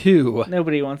Borders 2.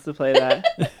 Nobody wants to play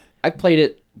that. I played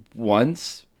it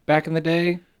once back in the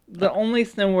day. The only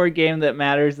snowboard game that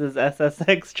matters is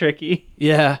SSX Tricky,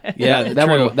 Yeah. Yeah.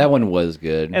 That one was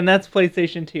good. and that's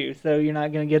PlayStation 2, so you're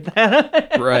not going to get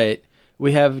that. Right.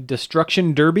 We have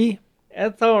Destruction Derby.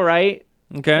 That's all right.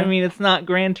 Okay. I mean, it's not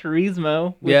Gran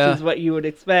Turismo, which Yeah. is what you would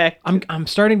expect. I'm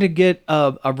starting to get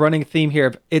a running theme here.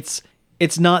 Of it's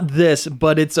not this,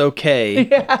 but it's okay.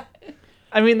 Yeah.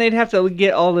 I mean, they'd have to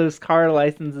get all those car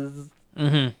licenses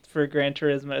for Gran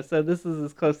Turismo, so this is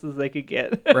as close as they could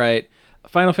get. Right.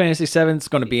 Final Fantasy VII is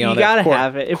going to be on there. gotta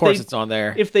have it. Of course, it's on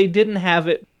there. If they didn't have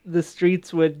it, the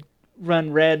streets would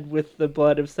run red with the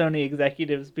blood of Sony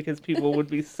executives because people would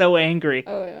be so angry.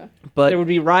 Oh, yeah. There would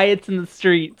be riots in the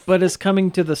streets. But it's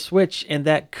coming to the Switch, and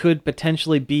that could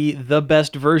potentially be the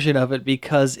best version of it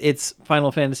because it's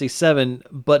Final Fantasy VII,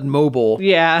 but mobile.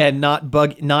 Yeah. And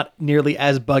not nearly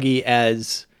as buggy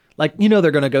as, like,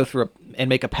 they're going to go through and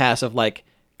make a pass of, like,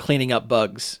 cleaning up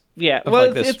bugs. Yeah, of, well,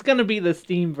 like, this. it's going to be the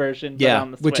Steam version, but Yeah,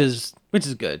 on the Switch. which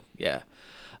is good. Yeah.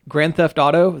 Grand Theft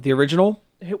Auto, the original.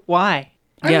 Why?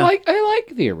 Yeah. I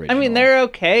like the original. I mean, they're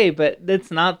okay, but it's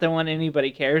not the one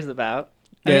anybody cares about.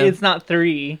 I Yeah. mean, it's not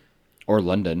 3. or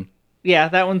London. Yeah,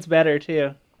 that one's better,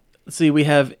 too. Let's see, we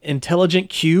have Intelligent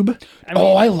Cube. I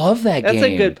mean, I love that that's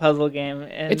game. a good puzzle game.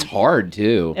 And, It's hard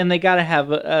too. And they got to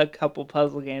have a couple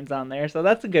puzzle games on there, so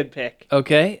that's a good pick.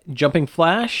 Okay. Jumping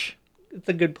Flash. It's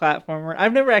a good platformer.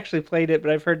 I've never actually played it,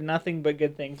 but I've heard nothing but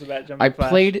good things about Jumping Flash.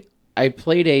 I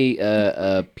played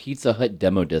a Pizza Hut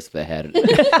demo disc that had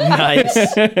it.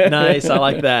 Nice. Nice. I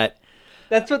like that.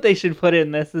 That's what they should put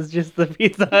in this, is just the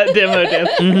Pizza Hut demo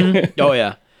disc. Oh,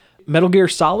 yeah. Metal Gear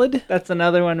Solid. That's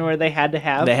another one where they had to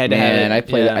have. They had to have Man, it.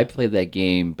 I played that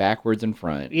game backwards and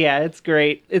front. Yeah, it's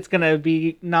great. It's going to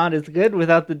be not as good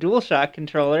without the DualShock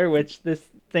controller, which this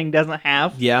thing doesn't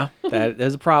have. Yeah, that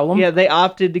is a problem. Yeah, they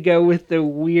opted to go with the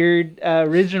weird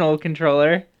original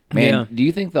controller. Man, Yeah. do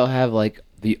you think they'll have like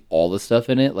all the stuff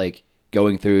in it, like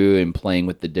going through and playing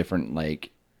with the different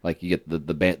like you get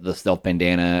the stealth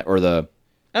bandana or the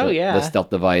stealth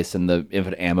device and the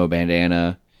infinite ammo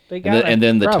bandana, They and, got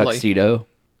then the Probably. tuxedo.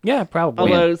 Yeah,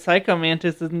 probably. Although Psycho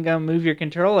Mantis isn't going to move your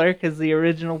controller because the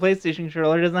original PlayStation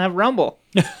controller doesn't have rumble.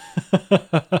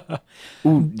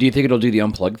 Ooh, do you think it'll do the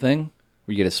unplug thing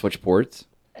where you get to switch ports?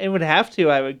 It would have to,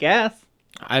 I would guess.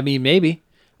 I mean, maybe.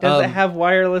 Does it have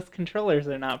wireless controllers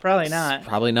or not? Probably not.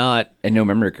 Probably not. And no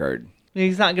memory card.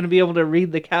 He's not going to be able to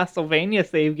read the Castlevania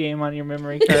save game on your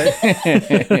memory card.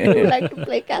 I would like to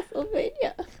play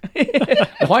Castlevania.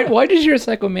 Why does your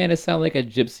Psycho Mantis sound like a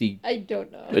gypsy I don't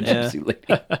know. gypsy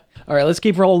lady? All right, let's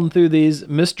keep rolling through these.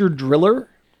 Mr. Driller.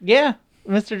 Yeah,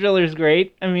 Mr. Driller's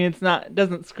great. I mean, it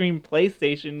doesn't scream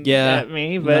PlayStation at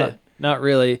me, but Not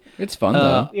really. It's fun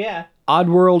though. yeah.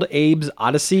 Oddworld Abe's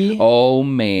Odyssey. Oh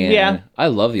man. Yeah. I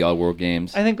love the Oddworld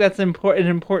games. I think that's an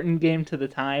important game to the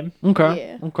time.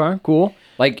 Okay. Yeah. Okay, cool.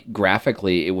 Like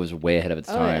graphically, it was way ahead of its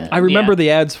Oh, time. yeah. I remember Yeah. the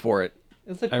ads for it.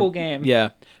 It's a cool game. Yeah.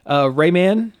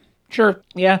 Rayman. Sure.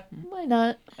 Yeah. Why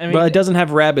not? I mean, Well, it doesn't have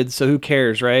rabbids, so who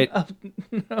cares, right?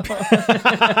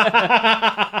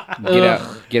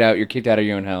 Get out. You're kicked out of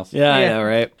your own house. Yeah, I Yeah. know,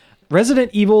 right?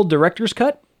 Resident Evil Director's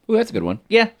Cut. Ooh, that's a good one.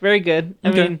 yeah, very good. I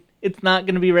Okay. mean, it's not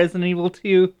going to be Resident Evil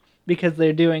 2 because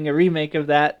they're doing a remake of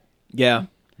that. Yeah.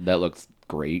 That looks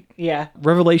great. Yeah.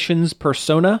 Revelations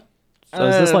Persona. So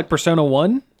is this Uh, like Persona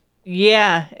 1?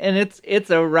 Yeah, and it's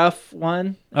a rough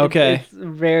one. Okay. It's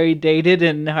very dated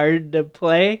and hard to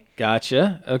play.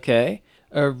 Gotcha. Okay.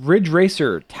 Ridge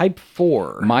Racer Type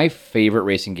 4. My favorite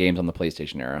racing games on the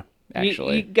PlayStation era,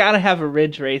 actually. You gotta have a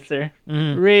Ridge Racer.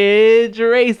 Mm-hmm. Ridge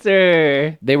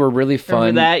Racer. They were really fun.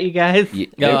 Remember that, you guys?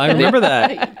 Yeah, I remember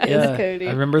that. Yes, Cody.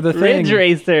 I remember the thing. Ridge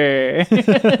Racer.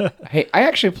 Hey, I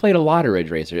actually played a lot of Ridge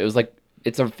Racer. It was like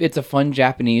it's a fun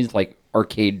Japanese like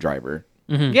arcade driver.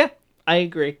 Yeah, I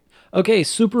agree. Okay,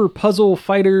 Super Puzzle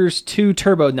Fighters 2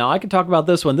 Turbo. Now, I can talk about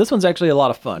this one. This one's actually a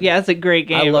lot of fun. Yeah, it's a great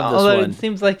game. I love this Although one. it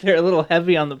seems like they're a little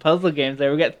heavy on the puzzle games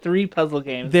there. We got 3 puzzle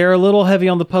games. They're a little heavy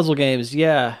on the puzzle games,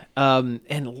 yeah. And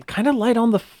kind of light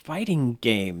on the fighting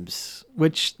games,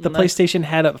 which the Nice. PlayStation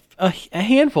had a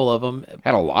handful of them.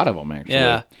 Had a lot of them actually.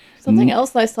 Yeah. Something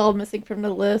else I saw missing from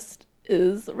the list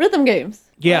is rhythm games.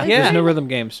 Yeah, Yeah. there's no rhythm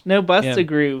games. No Bust Yeah. a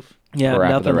Groove. Yeah, Parappa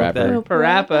nothing the like Rapper. that.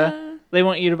 Parappa. They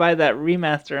want you to buy that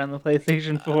remaster on the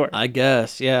PlayStation 4. I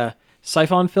guess, yeah.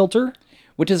 Siphon Filter.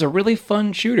 Which is a really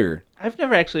fun shooter. I've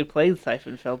never actually played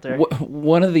Siphon Filter.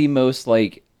 One of the most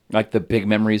like the big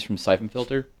memories from Siphon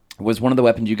Filter was one of the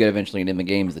weapons you get eventually in the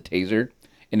game is the taser,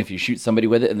 and if you shoot somebody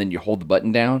with it and then you hold the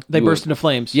button down, They you burst into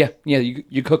flames. Yeah,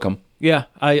 you cook them. Yeah,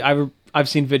 I've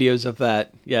seen videos of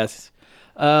that. Yes.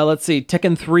 Let's see,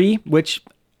 Tekken 3, which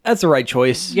that's the right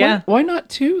choice. Yeah. Why not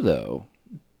 2 though?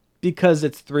 Because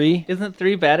it's 3. Isn't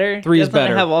 3 better? 3 is Doesn't it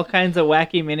better. have all kinds of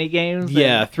wacky mini games?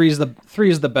 Yeah, 3 is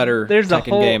the better There's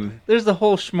Tekken game. There's a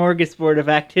whole smorgasbord of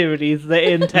activities that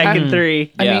in Tekken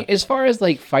 3. I Yeah. mean, as far as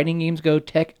like fighting games go,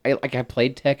 I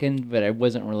played Tekken, but I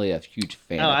wasn't really a huge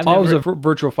fan. Oh, of I've Tekken. I was a never-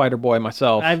 Virtual Fighter boy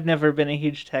myself. I've never been a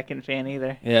huge Tekken fan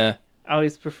either. Yeah. I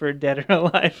always preferred Dead or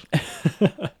Alive.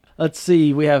 Let's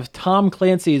see. We have Tom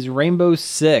Clancy's Rainbow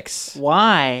Six.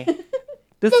 Why?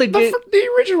 This is a good The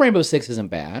original Rainbow Six isn't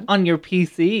bad. on your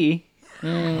PC.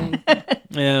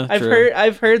 Yeah,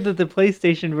 I've heard that the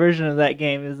PlayStation version of that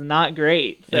game is not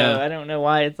great, so Yeah. I don't know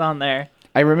why it's on there.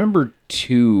 I remember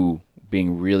 2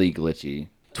 being really glitchy.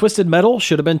 Twisted Metal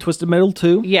should have been Twisted Metal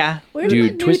 2. Yeah, Where's Dude,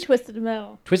 the new Twist- Twisted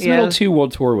Metal? Twisted Yeah. Metal 2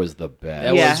 World Tour was the best.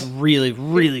 That Yeah. was really,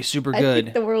 really super I good.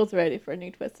 think the world's ready for a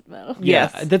new Twisted Metal.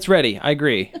 Yes. Yeah, that's ready. I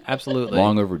agree. Absolutely.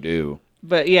 Long overdue.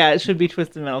 but yeah, it should be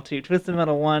Twisted Metal 2. Twisted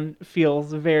Metal 1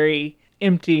 feels very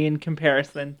empty in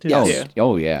comparison to Oh, 2.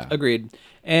 oh yeah. Agreed.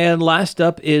 And last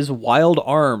up is Wild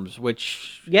Arms,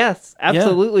 which Yes,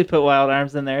 absolutely put Wild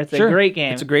Arms in there. It's sure, a great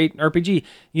game. It's a great RPG.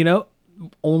 You know,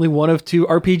 only one of 2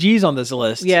 RPGs on this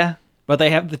list. Yeah. But they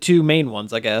have the 2 main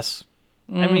ones, I guess.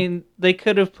 I mean, they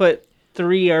could have put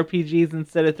 3 RPGs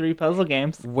instead of 3 puzzle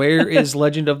games. Where is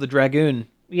Legend of the Dragoon?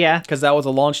 Yeah. Because that was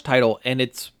a launch title, and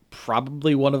it's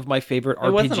probably one of my favorite RPGs.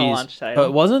 It wasn't a launch title. Oh,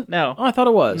 it wasn't? No. Oh, I thought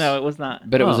it was. No, it was not.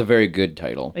 But it was Oh. a very good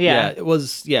title. Yeah. It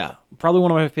was. Yeah, probably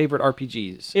one of my favorite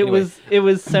RPGs. It Anyway.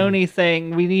 was Sony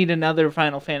saying we need another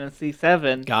Final Fantasy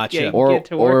VII. Gotcha. Or get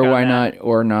to work on why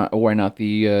that. why not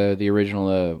the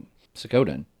original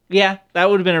Suikoden? Yeah, that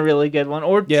would have been a really good one.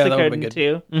 Or Yeah, that would've been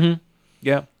Suikoden good. 2.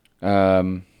 Yeah.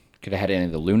 Could have had any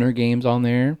of the Lunar games on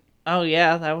there. Oh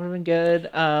yeah, that would have been good.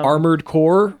 Armored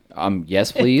Core.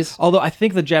 Yes, please. Although I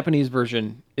think the Japanese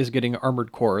version is getting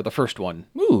Armored Core, the first one,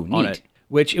 Ooh, neat. on it.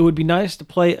 Which it would be nice to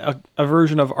play a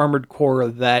version of Armored Core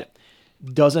that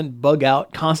doesn't bug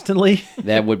out constantly.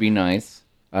 That would be nice.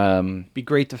 Be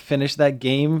great to finish that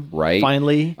game. Right.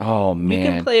 Finally. Oh you man.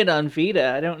 can play it on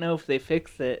Vita. I don't know if they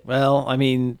fixed it. Well, I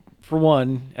mean, for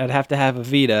one, I'd have to have a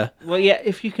Vita. Well, yeah,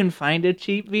 if you can find a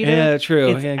cheap Vita, Yeah,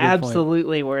 true. it's Yeah, good point.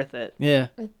 absolutely worth it. Yeah.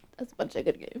 That's a bunch of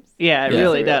good games. Yeah, it Yeah.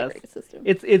 really It's a does. great system.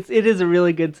 It is a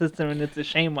really good system, and it's a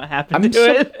shame what happened I'm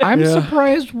to it. I'm Yeah.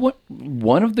 surprised what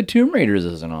one of the Tomb Raiders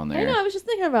isn't on I there. know, I was just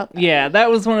thinking about that. Yeah, that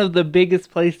was one of the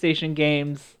biggest PlayStation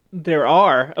games there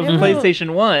are of Yeah.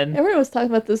 PlayStation 1 Everyone was talking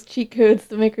about those cheat codes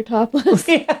to make her topless.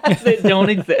 that don't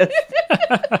exist.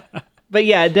 But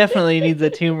yeah, it definitely needs a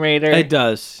Tomb Raider. It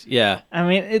does, yeah. I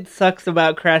mean, it sucks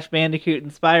about Crash Bandicoot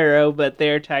and Spyro, but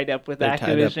they're tied up with They're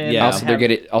tied up, Activision. yeah.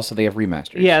 Also, they have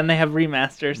remasters. Yeah, and they have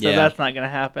remasters, so Yeah. that's not going to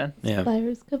happen. Yeah.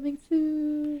 Spyro's coming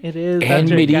soon. It is. And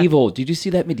That's right. Medieval. Did you see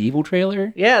that Medieval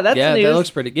trailer? Yeah, that's Yeah, news. that looks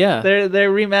pretty. Yeah. They're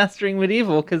remastering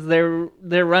Medieval because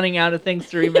they're running out of things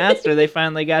to remaster. They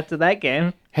finally got to that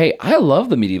game. Hey, I love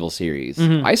the Medieval series.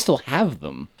 Mm-hmm. I still have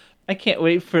them. I can't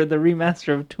wait for the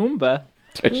remaster of Toomba.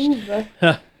 Ooh,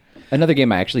 Another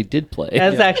game I actually did play.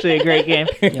 That's actually a great game.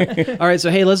 All right, so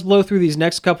hey, let's blow through these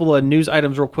next couple of news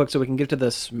items real quick so we can get to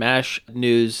the Smash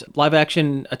news. Live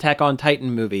action Attack on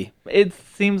Titan movie, It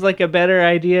seems like a better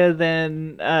idea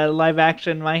than live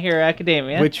action My Hero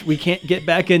Academia. which we can't get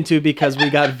back into because we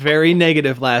got very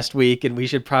negative last week, and we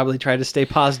should probably try to stay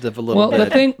positive a little Well,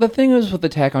 bit. the thing is with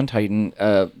Attack on Titan,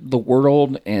 the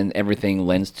world and everything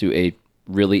lends to a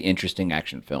really interesting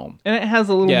action film. and it has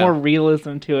a little Yeah. more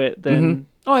realism to it than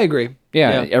Oh, I agree.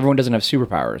 Yeah, everyone doesn't have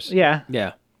superpowers. yeah.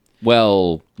 Yeah.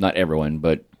 Well, not everyone,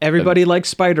 but Everybody likes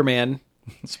Spider-Man.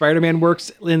 Spider-Man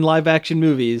works in live action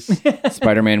movies.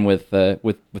 Spider-Man with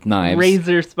knives.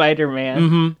 Razor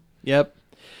Spider-Man. Yep.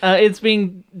 It's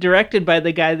being directed by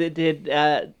the guy that did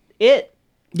It.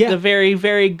 Yeah. The very,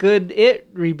 very good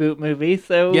It reboot movie.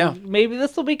 So Yeah. maybe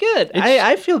this will be good.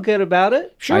 I feel good about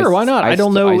it. Sure, why not? I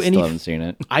don't know I any. still haven't seen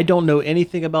it. I don't know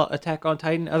anything about Attack on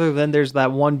Titan other than there's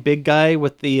that one big guy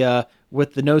with the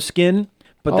no skin,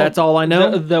 but that's all I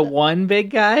know. The one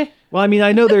big guy. Well, I mean,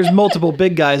 I know there's multiple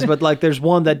big guys, but like there's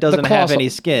one that doesn't have any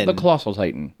skin. The Colossal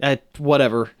Titan.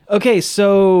 Whatever. Okay,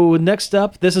 so next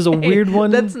up, this is a weird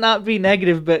one. Let's not be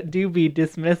negative, but do be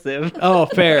dismissive. Oh,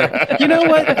 fair. You know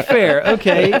what? Fair.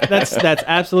 Okay, that's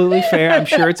absolutely fair. I'm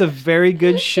sure it's a very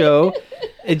good show.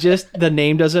 It just the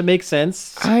name doesn't make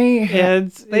sense.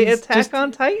 And They he's attack just-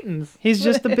 on Titans. He's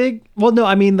just a big. Well, no,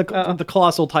 I mean the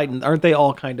colossal Titan. Aren't they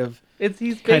all kind of? He's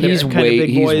Kind bigger. of- He's big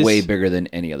he's boys. way bigger than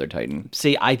any other Titan.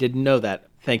 See, I didn't know that.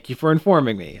 Thank you for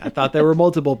informing me. I thought there were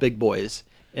multiple big boys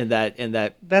in that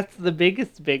That's the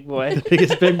biggest big boy.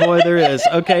 biggest big boy there is.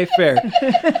 Okay, fair.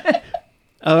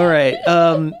 All right.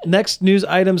 Next news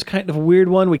item's kind of a weird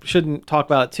one. We shouldn't talk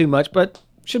about it too much, but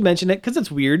should mention it because it's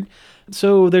weird.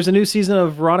 So there's a new season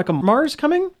of Veronica Mars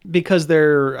coming because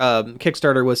their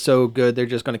Kickstarter was so good. They're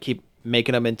just going to keep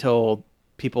making them until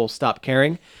people stop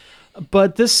caring.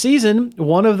 But this season,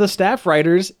 one of the staff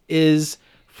writers is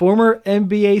former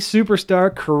NBA superstar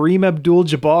Kareem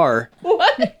Abdul-Jabbar.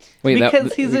 what? Wait,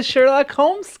 Because he's a Sherlock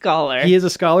Holmes scholar. He is a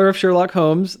scholar of Sherlock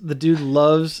Holmes. The dude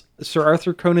loves Sir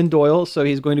Arthur Conan Doyle, so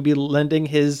he's going to be lending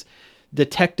his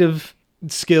detective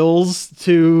skills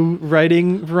to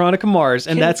writing Veronica Mars,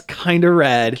 and that's kind of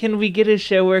rad. Can we get a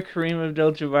show where Kareem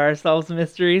Abdul-Jabbar solves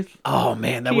mysteries? Oh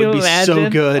man, that Can would you be so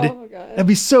imagine? good. Oh my god. That'd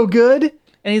be so good.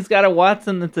 And he's got a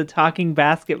Watson that's a talking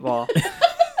basketball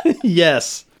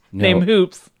Yes. named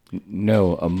Hoops.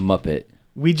 No, a Muppet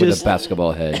We with just a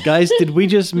basketball head. guys, did we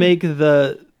just make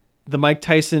the Mike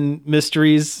Tyson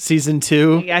Mysteries season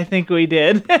 2? I think we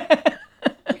did.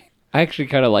 I actually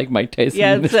kind of like Mike Tyson.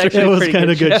 Yeah, it's Mr. actually It a was pretty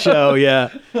kind of good good show. show, yeah.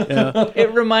 Yeah.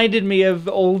 It reminded me of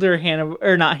older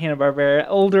not Hanna-Barbera,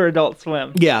 older Adult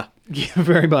Swim. Yeah,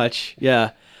 very much.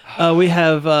 Yeah. We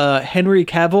have Henry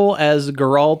Cavill as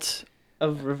Geralt.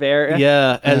 Of Rivera.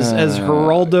 Yeah, as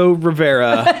Geraldo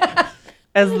Rivera.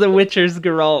 As the Witcher's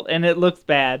Geralt, and it looks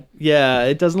bad. Yeah,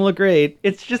 it doesn't look great.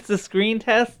 It's just a screen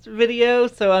test video,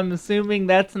 so I'm assuming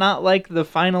that's not like the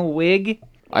final wig.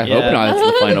 I Yeah. hope not.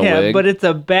 It's the final Yeah, wig. but it's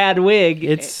a bad wig.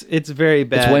 It's very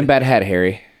bad. It's one bad hat,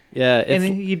 Harry. Yeah, and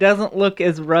it's he doesn't look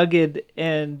as rugged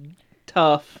and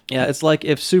tough. it's like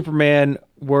if Superman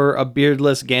were a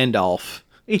beardless Gandalf.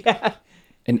 Yeah.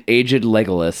 An aged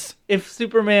Legolas. If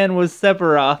Superman was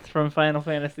Sephiroth from Final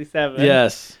Fantasy VII.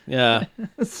 Yes. Yeah.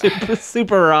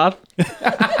 Superoth.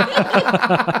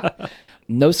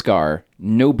 No scar,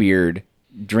 no beard,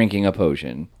 drinking a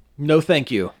potion. No,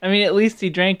 thank you. I mean, at least he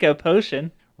drank a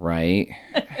potion. Right?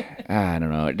 I don't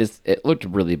know. It looked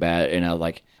really bad, and I was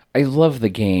like, I love the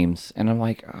games, and I'm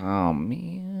like, oh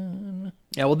man.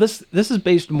 Yeah, well, this is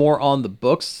based more on the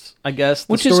books, I guess.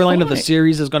 The Which is storyline of the fine.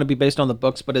 series is going to be based on the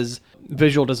books, but his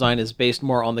visual design is based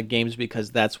more on the games because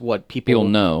that's what people People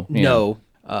know, yeah. know.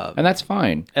 And that's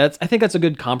fine. I think that's a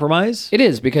good compromise. It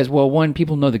is because, well, one,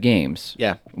 people know the games.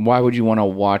 Yeah, Why would you want to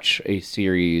watch a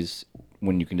series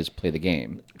when you can just play the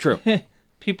game? true.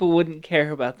 People wouldn't care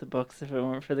about the books if it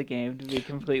weren't for the game, to be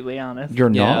completely honest.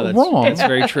 You're Yeah, not that's, wrong. That's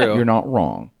very true. You're not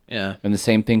wrong. Yeah. And the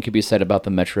same thing could be said about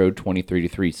the Metro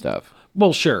 2033 stuff.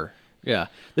 Well, sure. Yeah.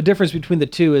 The difference between the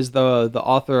two is the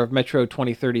author of Metro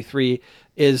 2033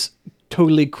 is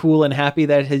totally cool and happy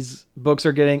that his books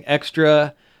are getting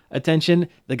extra attention.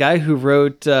 The guy who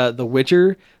wrote The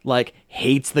Witcher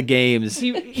hates the games.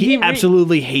 He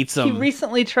absolutely hates them. He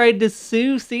recently tried to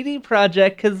sue CD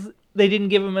Projekt because they didn't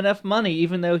give him enough money,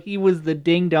 even though he was the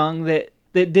ding dong that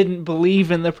didn't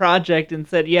believe in the project and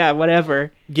said, yeah,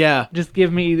 whatever. Yeah. Just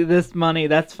give me this money.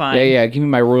 That's fine. Yeah, give me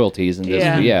my royalties and this.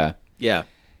 Yeah. Yeah.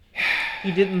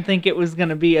 He didn't think it was going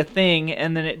to be a thing,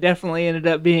 and then it definitely ended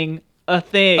up being a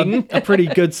thing. A pretty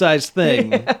good sized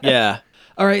thing. Yeah.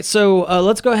 All right, so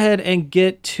let's go ahead and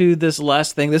get to this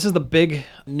last thing. This is the big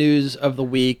news of the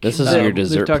week. This is your We've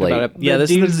dessert talked plate. about it. Yeah, The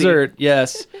this is the doozy. dessert.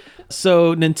 Yes.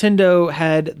 So Nintendo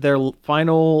had their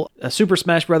final Super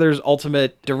Smash Bros.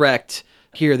 Ultimate Direct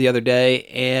here the other day,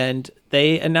 and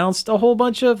they announced a whole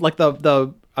bunch of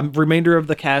the remainder of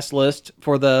the cast list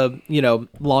for the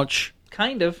launch.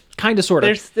 Kind of. Sort of.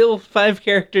 There's still 5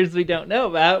 characters we don't know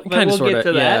about, but we'll get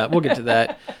to that. Yeah, we'll get to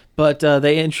that. But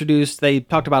they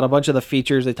talked about a bunch of the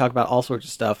features. They talked about all sorts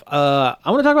of stuff. I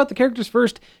want to talk about the characters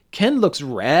first. Ken looks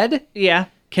rad. Yeah.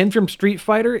 Ken from Street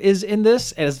Fighter is in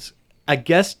this as, I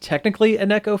guess, technically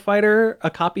an Echo Fighter, a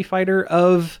copy fighter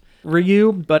of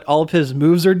Ryu, but all of his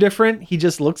moves are different. He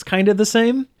just looks kind of the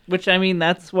same. Which, I mean,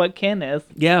 that's what Ken is.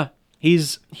 Yeah.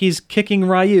 He's kicking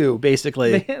Ryu,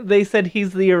 basically. They said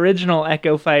he's the original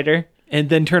Echo Fighter. And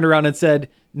then turned around and said,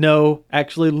 no,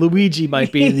 actually, Luigi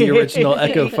might be the original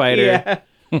Echo Fighter. Yeah.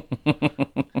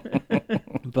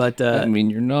 But I mean,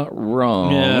 you're not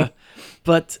wrong. yeah,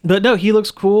 but no, he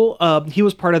looks cool. He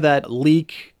was part of that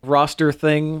leak roster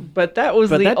thing. But that was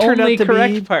the that turned only out to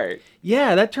correct be- part.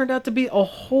 Yeah, that turned out to be a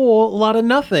whole lot of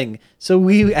nothing. So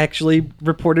we actually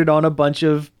reported on a bunch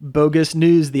of bogus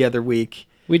news the other week.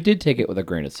 We did take it with a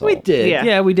grain of salt. We did. Yeah.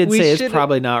 Yeah, we did We say it's should've-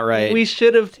 probably not right. We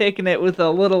should have taken it with a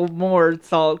little more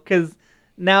salt, because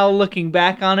now looking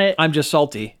back on it, I'm just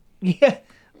salty. yeah,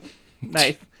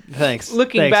 nice. Thanks.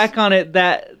 Looking Thanks. back on it,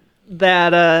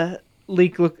 that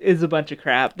leak is a bunch of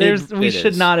crap. We it should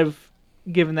is. not have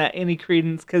given that any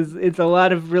credence, because it's a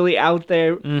lot of really out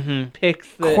there picks.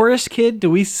 That, Chorus Kid, do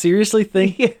we seriously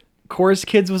think Yeah. Chorus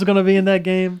Kids was going to be in that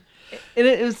game? and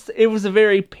it was a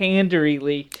very pandery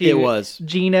leak too. It was.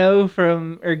 Gino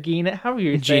however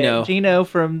you say Gino. it. Gino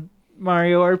from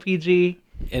Mario RPG.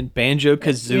 And Banjo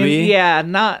Kazooie? Yeah,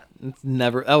 not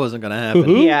That wasn't going to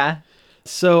happen. yeah.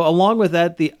 So along with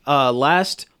that, the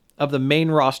last of the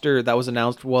main roster that was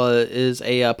announced is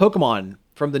a Pokemon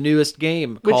from the newest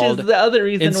game Which called is the other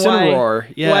reason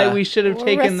Incineroar. Yeah. why we should have Or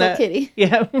taken Wrestle that. Kitty.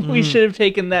 Yeah, we should have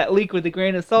taken that leak with a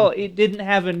grain of salt. It didn't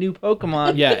have a new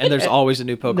Pokemon. Yeah, and there's always a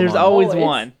new Pokemon. There's always Always.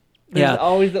 one. There's Yeah.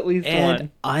 always at least and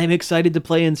one. I'm excited to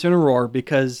play Incineroar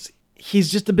because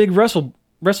he's just a big wrestle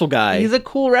guy. He's a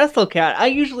cool wrestle cat. I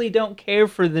usually don't care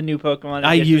for the new Pokemon.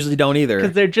 I usually don't because either.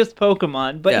 they're just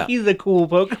Pokemon, but Yeah. he's a cool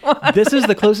Pokemon. This is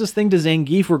the closest thing to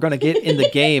Zangief we're going to get in the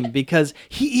game because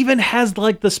he even has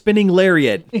the spinning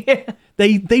lariat. Yeah.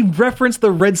 They reference the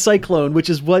Red Cyclone, which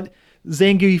is what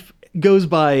Zangief goes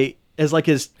by as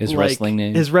his wrestling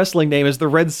name? His wrestling name is the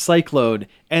Red Cyclone,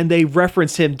 and they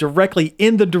reference him directly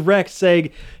in the direct, saying,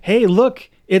 "Hey, look,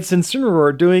 it's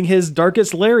Incineroar doing his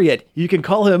Darkest Lariat. You can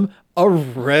call him a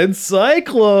Red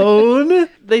Cyclone."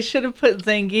 They should have put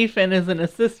Zangief in as an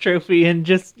assist trophy and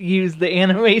just used the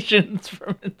animations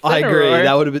from Incineroar. I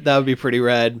agree. That would be pretty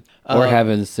rad. Or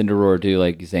having Cinderor do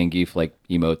Zangief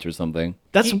emotes or something.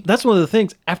 That's one of the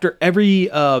things. After every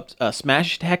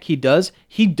smash attack he does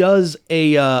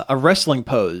a wrestling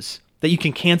pose that you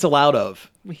can cancel out of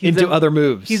into other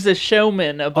moves. He's a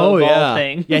showman above all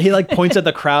things. Yeah, he points at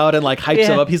the crowd and hypes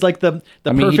Yeah. him up. He's the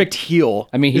perfect heel.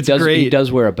 I mean, he It's does. great. He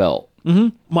does wear a belt.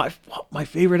 My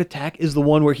favorite attack is the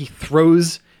one where he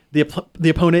throws the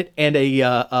opponent and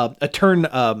a turn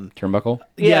Turnbuckle.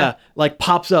 Yeah.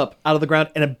 pops up out of the ground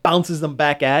and it bounces them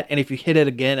back and if you hit it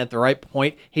again at the right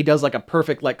point, he does a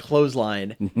perfect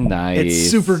clothesline. Nice. It's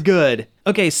super good.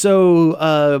 Okay,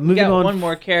 so We moving got on. one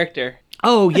more character.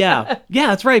 Oh yeah, yeah,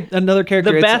 that's right. Another character.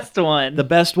 The It's best one. The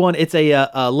best one. It's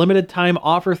a limited time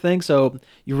offer thing. So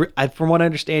from what I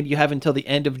understand, you have until the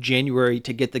end of January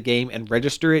to get the game and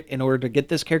register it in order to get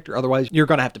this character. Otherwise, you're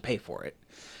gonna have to pay for it.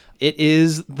 It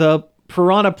is the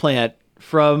Piranha Plant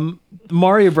from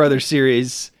Mario Brothers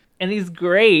series. and he's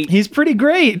great. He's pretty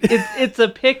great. It's a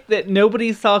pick that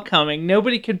nobody saw coming.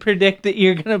 Nobody could predict that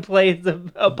you're going to play as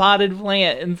a potted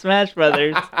plant in Smash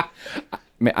Brothers.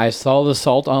 I saw the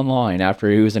salt online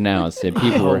after he was announced, and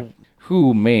people were,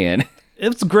 "Who man?"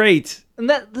 It's great. And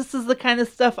this is the kind of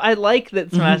stuff I like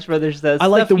that Smash Brothers does. I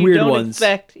like Stuff the you weird don't ones.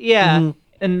 Expect. Yeah.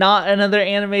 And not another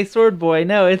anime sword boy.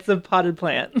 No, it's a potted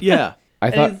plant. Yeah. I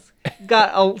And thought he's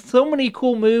got so many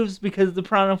cool moves because the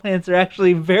piranha plants are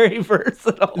actually very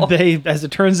versatile. They, as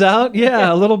it turns out,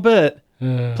 yeah, a little bit.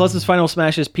 Plus, his final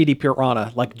smash is PD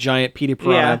Piranha, like giant PD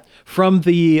Piranha from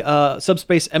the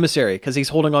Subspace Emissary, because he's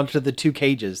holding on to the 2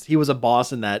 cages. He was a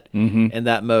boss in that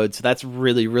mode, so that's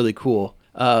really, really cool.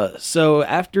 So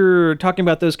after talking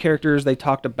about those characters, they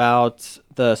talked about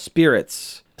the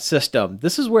spirits system.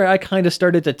 This is where I kind of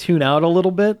started to tune out a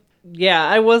little bit. Yeah,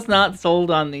 I was not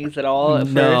sold on these at all at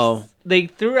No. first. They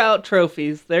threw out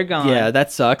trophies. They're gone. Yeah,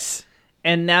 that sucks.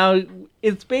 And now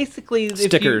it's basically...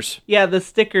 Stickers. The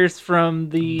stickers from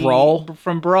the... Brawl?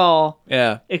 From Brawl,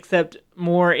 Yeah. except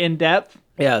more in-depth.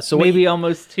 Yeah, so Maybe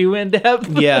almost too in-depth.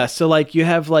 yeah, so like you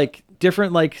have like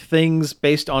different like things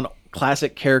based on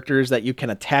classic characters that you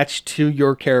can attach to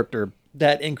your character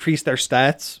that increase their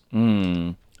stats.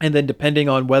 And then depending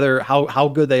on whether how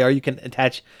good they are, you can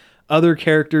attach other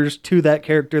characters to that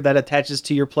character that attaches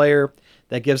to your player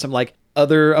that gives them like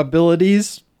other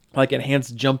abilities, like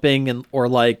enhanced jumping and or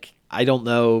like, I don't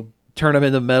know, turn them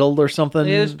into metal or something.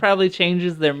 It just probably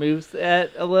changes their moveset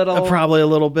a little. Probably a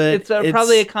little bit. It's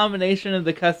probably a combination of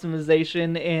the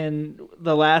customization in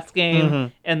the last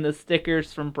game and the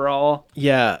stickers from Brawl.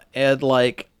 Yeah, and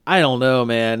like, I don't know,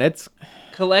 man. It's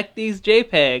Collect these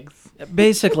JPEGs.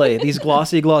 basically these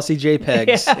glossy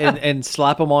JPEGs Yeah. and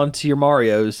slap them onto your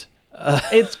Marios.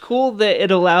 It's cool that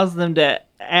it allows them to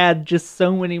add just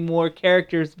so many more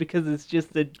characters because it's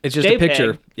just a It's just JPEG. a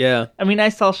picture. Yeah, I mean, I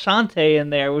saw Shantae in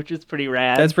there, which is pretty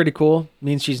rad. that's pretty cool.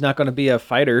 Means she's not going to be a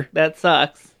fighter. That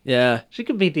sucks. Yeah, She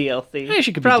could be DLC. Yeah,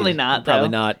 she could be probably DLC. not. Probably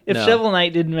though. not, If no. Shovel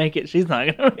Knight didn't make it, she's not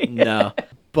gonna make it. no.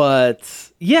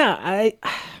 But yeah,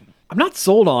 I'm not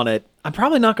sold on it. I'm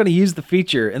probably not going to use the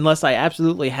feature unless I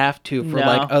absolutely have to for No.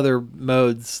 like other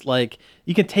modes. Like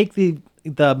you can take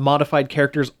the modified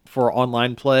characters for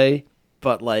online play,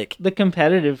 but like The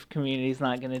competitive community's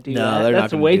not gonna do No, that. they're not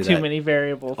That's gonna way do too that. many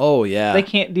variables. oh yeah, They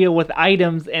can't deal with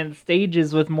items and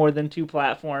stages with more than 2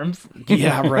 platforms.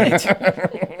 yeah, right.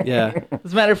 Yeah.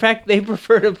 As a matter of fact, they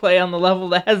prefer to play on the level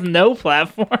that has no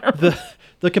platform.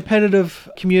 The competitive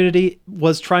community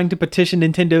was trying to petition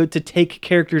Nintendo to take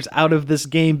characters out of this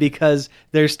game because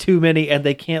there's too many and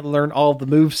they can't learn all the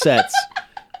move sets.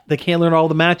 They can't learn all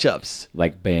the matchups.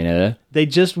 Like Bayonetta. They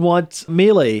just want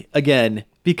Melee again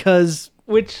because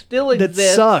Which still that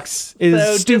exists. sucks. Is So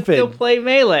just stupid. still play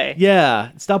Melee. Yeah,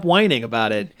 stop whining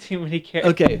about it. Too many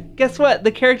characters. Okay. Guess what?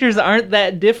 The characters aren't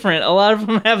that different. A lot of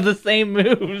them have the same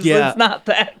moves. Yeah. It's not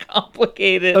that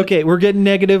complicated. Okay, we're getting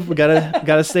negative. We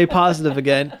gotta stay positive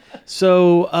again.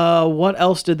 So, what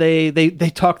else did they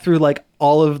talked through like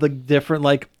all of the different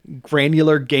like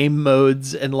granular game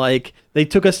modes and like they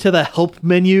took us to the help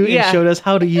menu and Yeah. showed us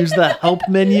how to use the help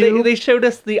menu. They showed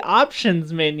us the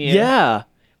options menu. Yeah,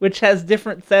 Which has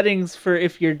different settings for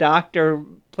if you're docked or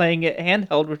playing it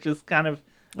handheld, which is kind of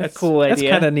a cool That's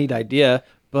idea. kind of a neat idea,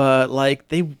 but like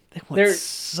they went They're-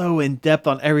 so in depth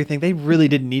on everything. They really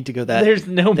didn't need to go that. There's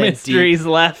no that mysteries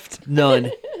left. deep.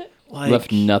 None. Like,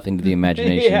 Left nothing to the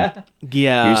imagination. Yeah.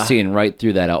 yeah. You're seeing right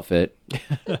through that outfit.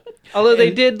 Although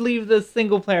they did leave the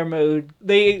single player mode.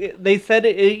 They said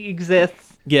it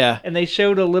exists Yeah, and they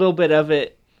showed a little bit of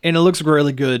it. and it looks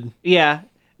really good. Yeah.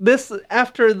 This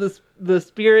after the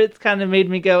spirits kind of made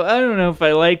me go, I don't know if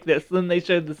I like this. Then they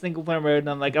showed the single player mode and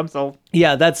I'm like, I'm sold.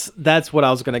 Yeah, that's what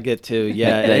I was gonna get to.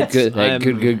 Yeah, that it's- good, that I'm-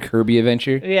 good Kirby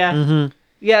adventure. Yeah. Mm-hmm.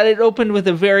 Yeah, it opened with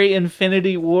a very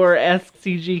Infinity War-esque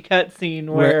CG cutscene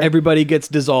where where everybody gets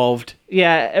dissolved.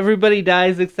 yeah, everybody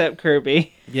dies except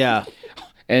Kirby. Yeah.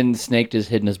 And Snake just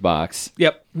hid in his box.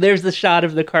 Yep. There's a shot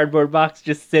of the cardboard box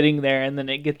just sitting there, and then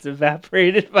it gets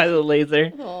evaporated by the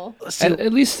laser. Oh.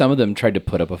 At least some of them tried to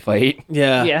put up a fight.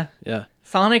 Yeah. Yeah. Yeah.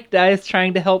 Sonic dies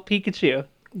trying to help Pikachu.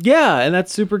 Yeah, and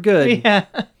that's super good. Yeah,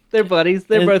 they're buddies.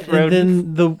 They're both and rodents.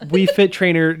 then the Wii Fit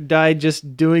trainer died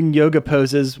just doing yoga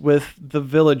poses with the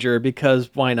villager because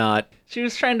why not? She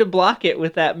was trying to block it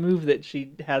with that move that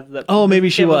she has. That Oh, maybe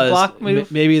she have a was. block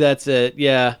move. Maybe that's it.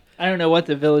 Yeah. I don't know what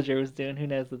the villager was doing. Who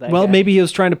knows what that? Well, guy- maybe he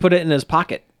was trying to put it in his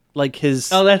pocket, like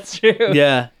his. Oh, that's true.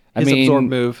 yeah. I His mean- absorb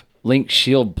move. Link's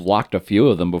shield blocked a few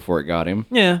of them before it got him.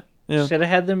 Yeah. Yeah. Should have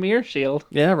had the mirror shield.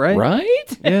 Yeah. Right.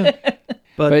 Right? Yeah.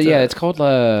 But yeah, it's called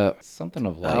something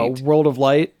of light. World of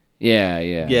Light. Yeah.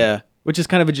 Yeah, which is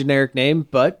kind of a generic name,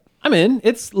 but I'm in.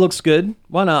 It looks good.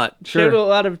 Why not? Showed a Sure.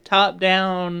 lot of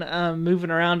top-down moving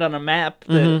around on a map.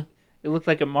 That Mm-hmm. It looked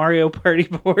like a Mario Party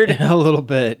board. A little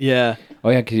bit. Yeah. Oh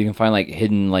yeah, because you can find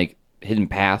hidden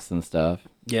paths and stuff.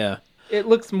 Yeah. It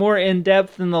looks more in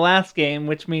depth than the last game,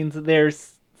 which means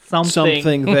there's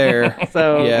something there.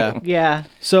 So Yeah. yeah.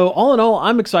 So all in all,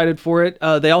 I'm excited for it.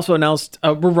 They also announced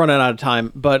we're running out of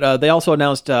time, but they also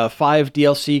announced 5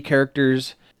 DLC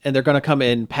characters, and they're going to come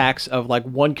in packs of like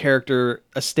one character,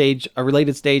 a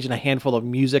related stage, and a handful of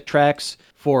music tracks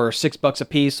for $6 a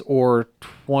piece, or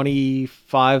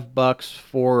 $25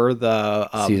 for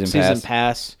the season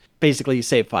pass. Basically, you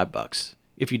save $5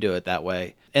 if you do it that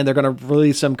way. And they're going to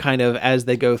release them kind of as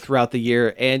they go throughout the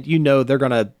year, and there's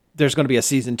going to be a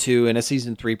season 2 and a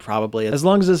season 3 probably. As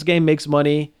long as this game makes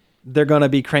money, they're going to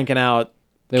be cranking out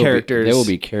characters. There will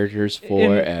be characters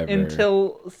forever.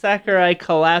 Until Sakurai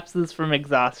collapses from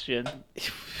exhaustion.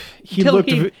 He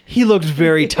looked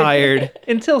very tired.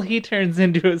 Until he turns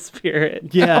into a spirit.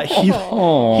 Yeah, he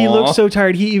looked so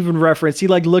tired. He even referenced, he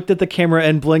like looked at the camera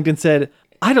and blinked and said,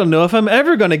 "I don't know if I'm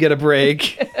ever going to get a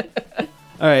break."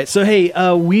 All right, so hey,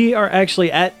 we are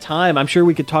actually at time. I'm sure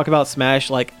we could talk about Smash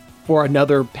like for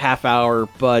another half hour,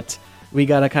 but we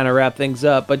got to kind of wrap things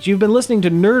up. But you've been listening to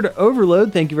Nerd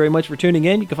Overload. Thank you very much for tuning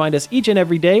in. You can find us each and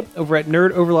every day over at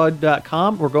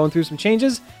nerdoverload.com. We're going through some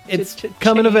changes. It's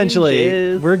coming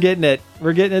eventually. We're getting it.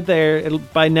 We're getting it there.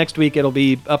 By next week, it'll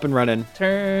be up and running.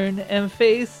 Turn and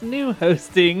face new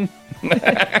hosting.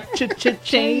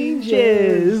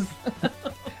 Changes.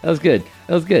 That was good.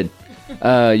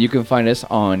 You can find us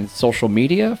on social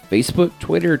media, Facebook,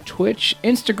 Twitter, Twitch,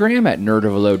 Instagram at Nerd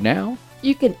Overload Now.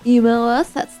 You can email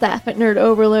us at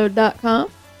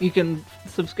staff@nerdoverload.com. You can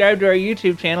subscribe to our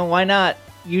YouTube channel. Why not?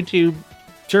 YouTube.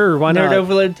 Sure, why not? Nerd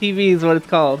Overload TV is what it's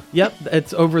called. Yep,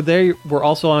 it's over there. We're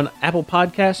also on Apple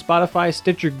Podcasts, Spotify,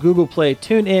 Stitcher, Google Play,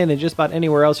 TuneIn, and just about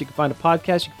anywhere else you can find a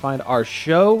podcast. You can find our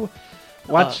show.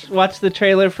 Watch the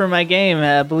trailer for my game,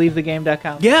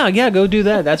 BelieveTheGame.com. Yeah, go do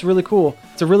that. That's really cool.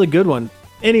 It's a really good one.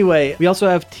 Anyway, we also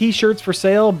have t-shirts for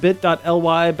sale,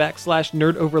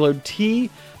 bit.ly/nerdoverloadT.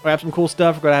 We have some cool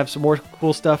stuff. We're going to have some more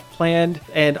cool stuff planned,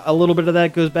 and a little bit of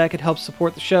that goes back and helps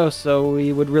support the show, so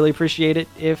we would really appreciate it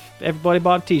if everybody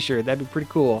bought a t-shirt. That'd be pretty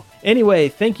cool. Anyway,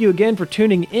 thank you again for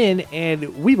tuning in,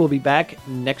 and we will be back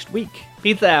next week.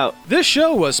 Peace out. This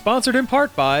show was sponsored in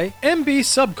part by MB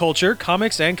Subculture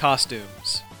Comics and Costume.